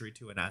diary entry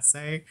to an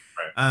essay.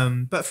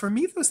 Right. But for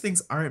me, those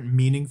things aren't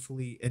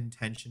meaningfully in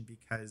tension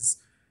because,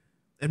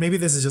 and maybe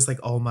this is just like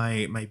all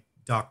my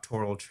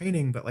doctoral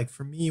training, but like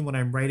for me, when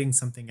I'm writing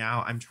something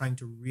out, I'm trying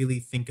to really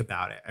think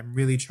about it. I'm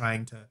really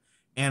trying to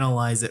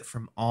analyze it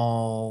from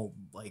all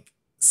like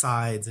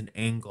sides and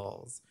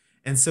angles.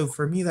 And so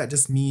for me, that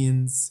just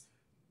means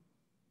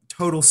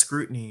total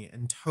scrutiny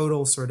and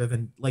total sort of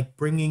like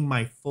bringing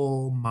my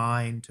full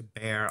mind to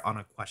bear on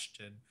a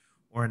question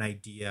or an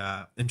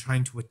idea and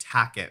trying to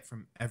attack it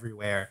from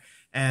everywhere.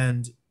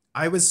 And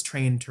I was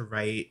trained to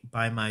write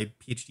by my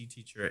PhD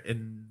teacher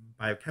in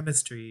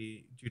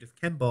biochemistry, Judith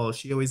Kimball.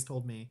 She always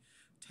told me,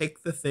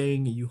 take the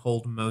thing you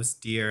hold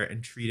most dear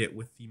and treat it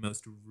with the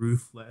most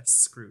ruthless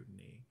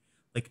scrutiny.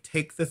 Like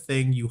take the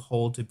thing you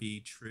hold to be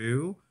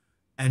true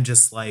and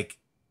just like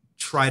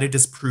try to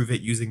disprove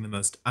it using the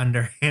most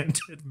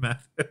underhanded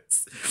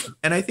methods.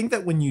 And I think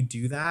that when you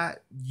do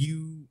that,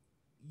 you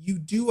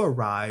do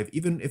arrive,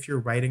 even if you're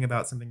writing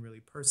about something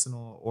really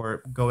personal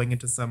or going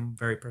into some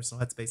very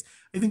personal headspace,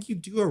 I think you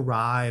do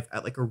arrive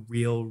at like a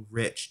real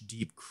rich,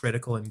 deep,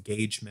 critical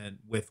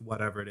engagement with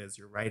whatever it is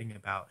you're writing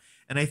about.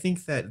 And I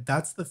think that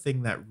that's the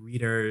thing that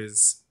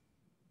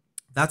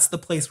that's the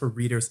place where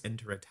readers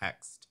enter a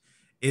text.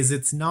 Is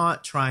it's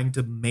not trying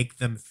to make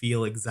them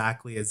feel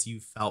exactly as you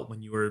felt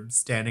when you were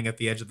standing at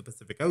the edge of the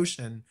Pacific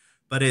Ocean,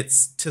 but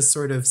it's to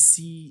sort of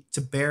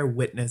to bear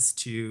witness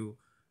to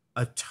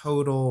a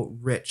total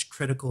rich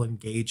critical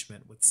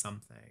engagement with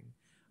something.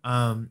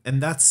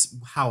 And that's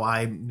how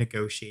I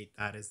negotiate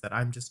that, is that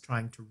I'm just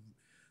trying to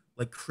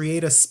like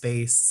create a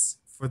space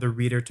for the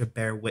reader to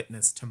bear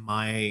witness to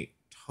my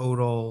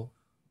total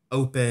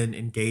open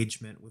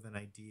engagement with an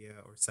idea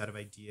or set of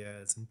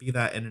ideas, and be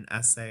that in an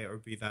essay or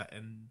be that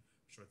in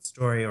a short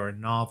story or a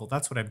novel.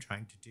 That's what I'm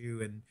trying to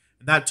do. And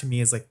that to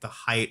me is like the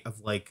height of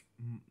like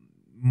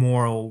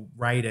moral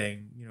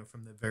writing, you know,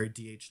 from the very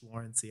D.H.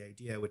 Lawrencey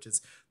idea, which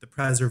is the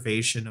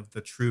preservation of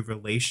the true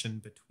relation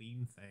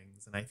between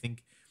things. And I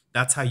think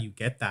that's how you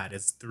get that,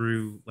 is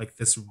through like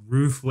this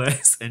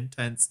ruthless,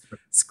 intense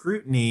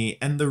scrutiny.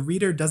 And the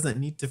reader doesn't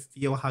need to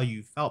feel how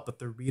you felt, but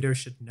the reader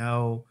should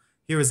know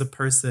here is a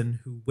person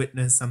who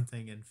witnessed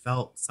something and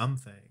felt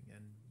something.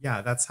 And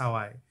yeah, that's how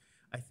I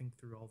think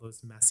through all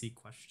those messy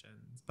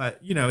questions. But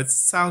you know, it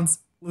sounds,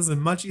 listen,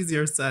 much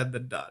easier said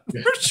than done,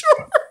 for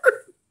sure.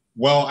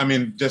 Well, I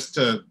mean,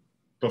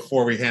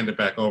 before we hand it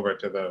back over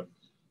to the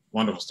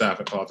wonderful staff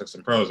at Politics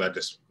and Prose, I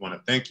just want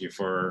to thank you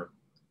for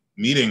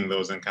meeting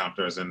those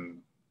encounters and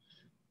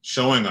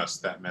showing us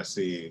that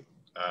messy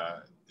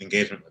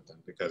engagement with them,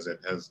 because it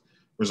has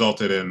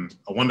resulted in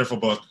a wonderful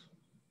book,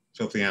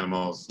 Filthy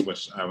Animals,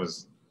 which I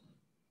was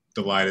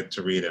delighted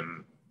to read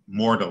and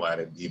more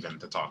delighted even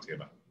to talk to you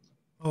about.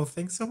 Oh,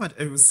 thanks so much.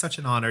 It was such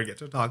an honor to get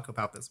to talk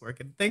about this work.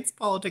 And thanks,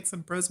 Politics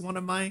and Prose, one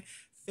of my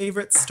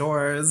favorite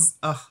stores.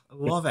 Ugh, I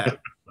love it.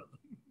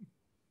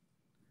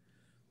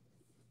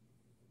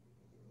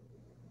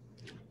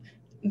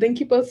 Thank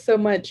you both so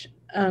much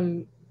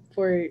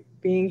for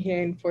being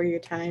here and for your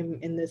time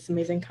in this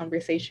amazing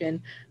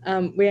conversation.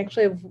 We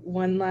actually have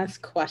one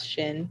last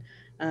question.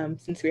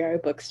 Since we are a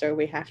bookstore,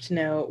 we have to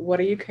know, what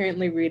are you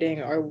currently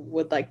reading or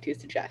would like to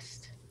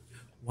suggest?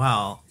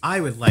 Well,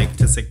 I would like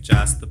to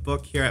suggest the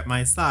book here at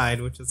my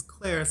side, which is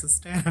Claire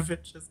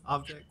Sestanovich's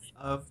Objects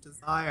of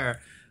Desire.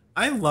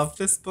 I love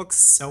this book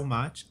so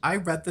much. I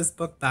read this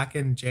book back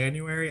in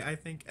January, I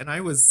think, and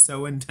I was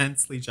so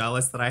intensely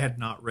jealous that I had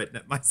not written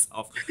it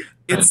myself.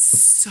 It's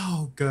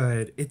so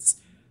good. It's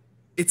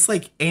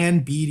like Anne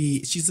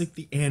Beattie. She's like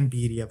the Anne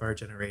Beattie of our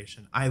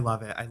generation. I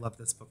love it. I love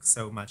this book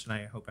so much, and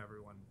I hope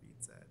everyone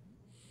reads it.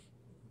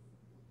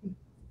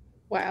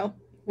 Wow.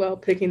 Well,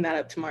 picking that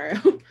up tomorrow.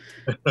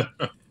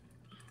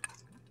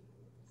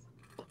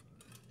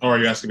 Oh, are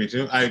you asking me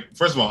too?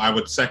 First of all, I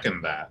would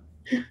second that,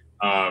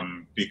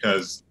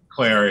 because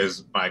Claire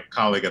is my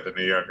colleague at the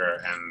New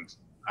Yorker, and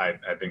I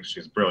think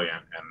she's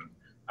brilliant, and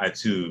I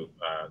too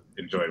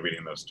enjoy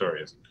reading those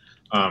stories.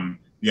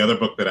 The other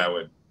book that I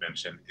would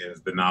mention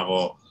is the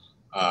novel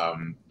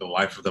The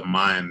Life of the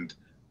Mind.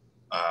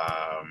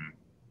 Oh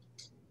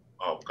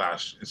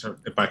gosh, it's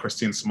by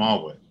Christine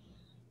Smallwood,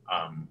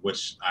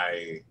 which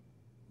I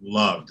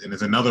loved, and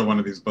is another one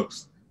of these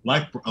books,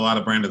 like a lot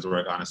of Brandon's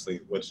work, honestly,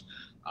 which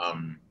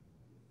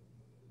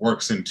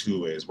works in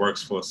two ways: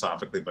 works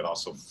philosophically, but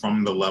also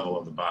from the level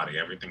of the body.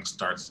 Everything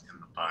starts in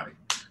the body,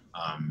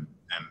 and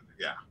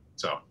yeah.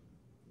 So,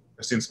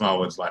 Christine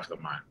Smallwood's Life of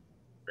the Mind,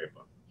 great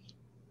book.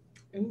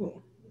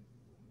 Ooh,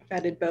 I've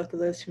added both of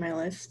those to my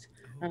list.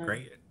 Oh,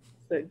 great.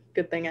 It's a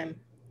good thing I'm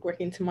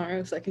working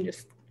tomorrow, so I can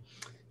just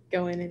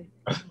go in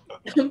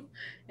and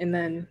and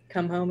then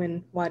come home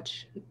and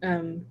watch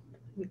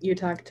you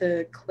talk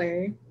to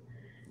Claire.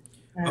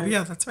 Oh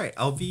yeah, that's right.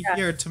 I'll be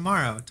here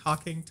tomorrow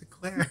talking to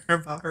Claire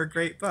about her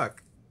great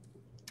book.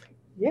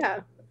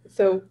 Yeah.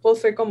 So full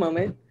circle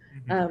moment.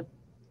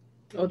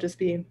 It'll just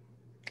be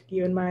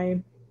you and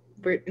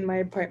in my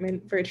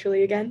apartment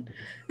virtually again.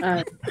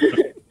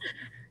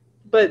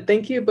 But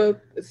thank you both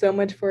so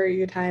much for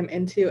your time,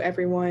 and to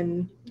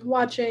everyone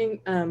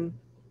watching.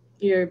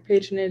 Your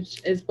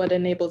patronage is what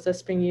enables us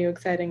to bring you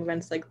exciting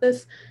events like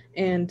this,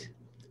 and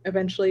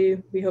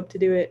eventually we hope to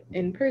do it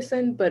in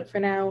person. But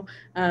for now,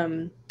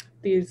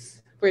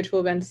 these virtual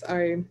events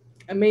are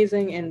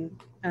amazing,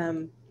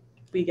 and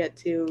we get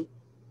to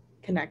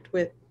connect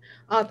with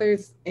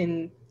authors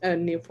in a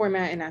new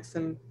format and ask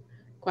them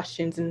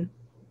questions and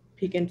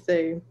peek into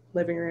the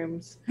living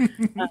rooms.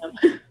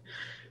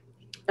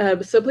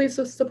 So please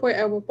support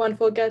our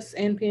wonderful guests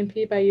and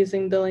PNP by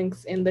using the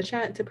links in the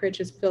chat to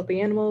purchase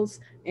Filthy Animals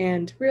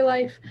and Real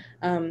Life.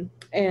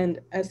 And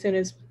as soon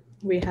as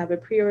we have a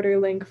pre-order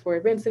link for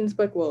Vinson's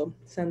book, we'll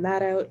send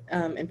that out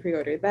and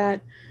pre-order that.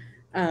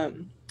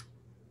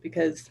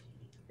 Because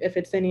if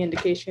it's any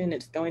indication,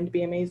 it's going to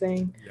be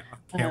amazing. Yeah,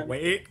 can't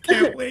wait.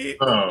 Can't wait.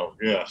 Oh,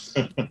 yeah.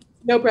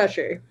 No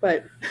pressure,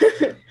 but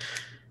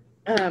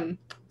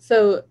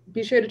so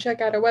be sure to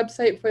check out our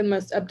website for the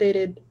most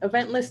updated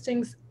event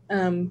listings.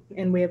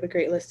 And we have a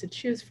great list to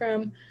choose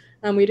from.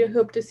 We do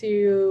hope to see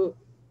you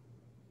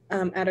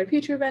at our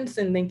future events,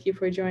 and thank you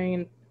for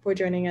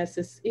joining us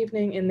this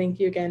evening. And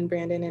thank you again,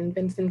 Brandon and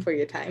Vinson, for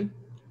your time.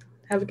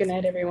 Have a good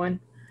night, everyone.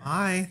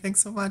 Bye.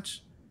 Thanks so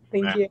much.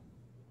 Thank you.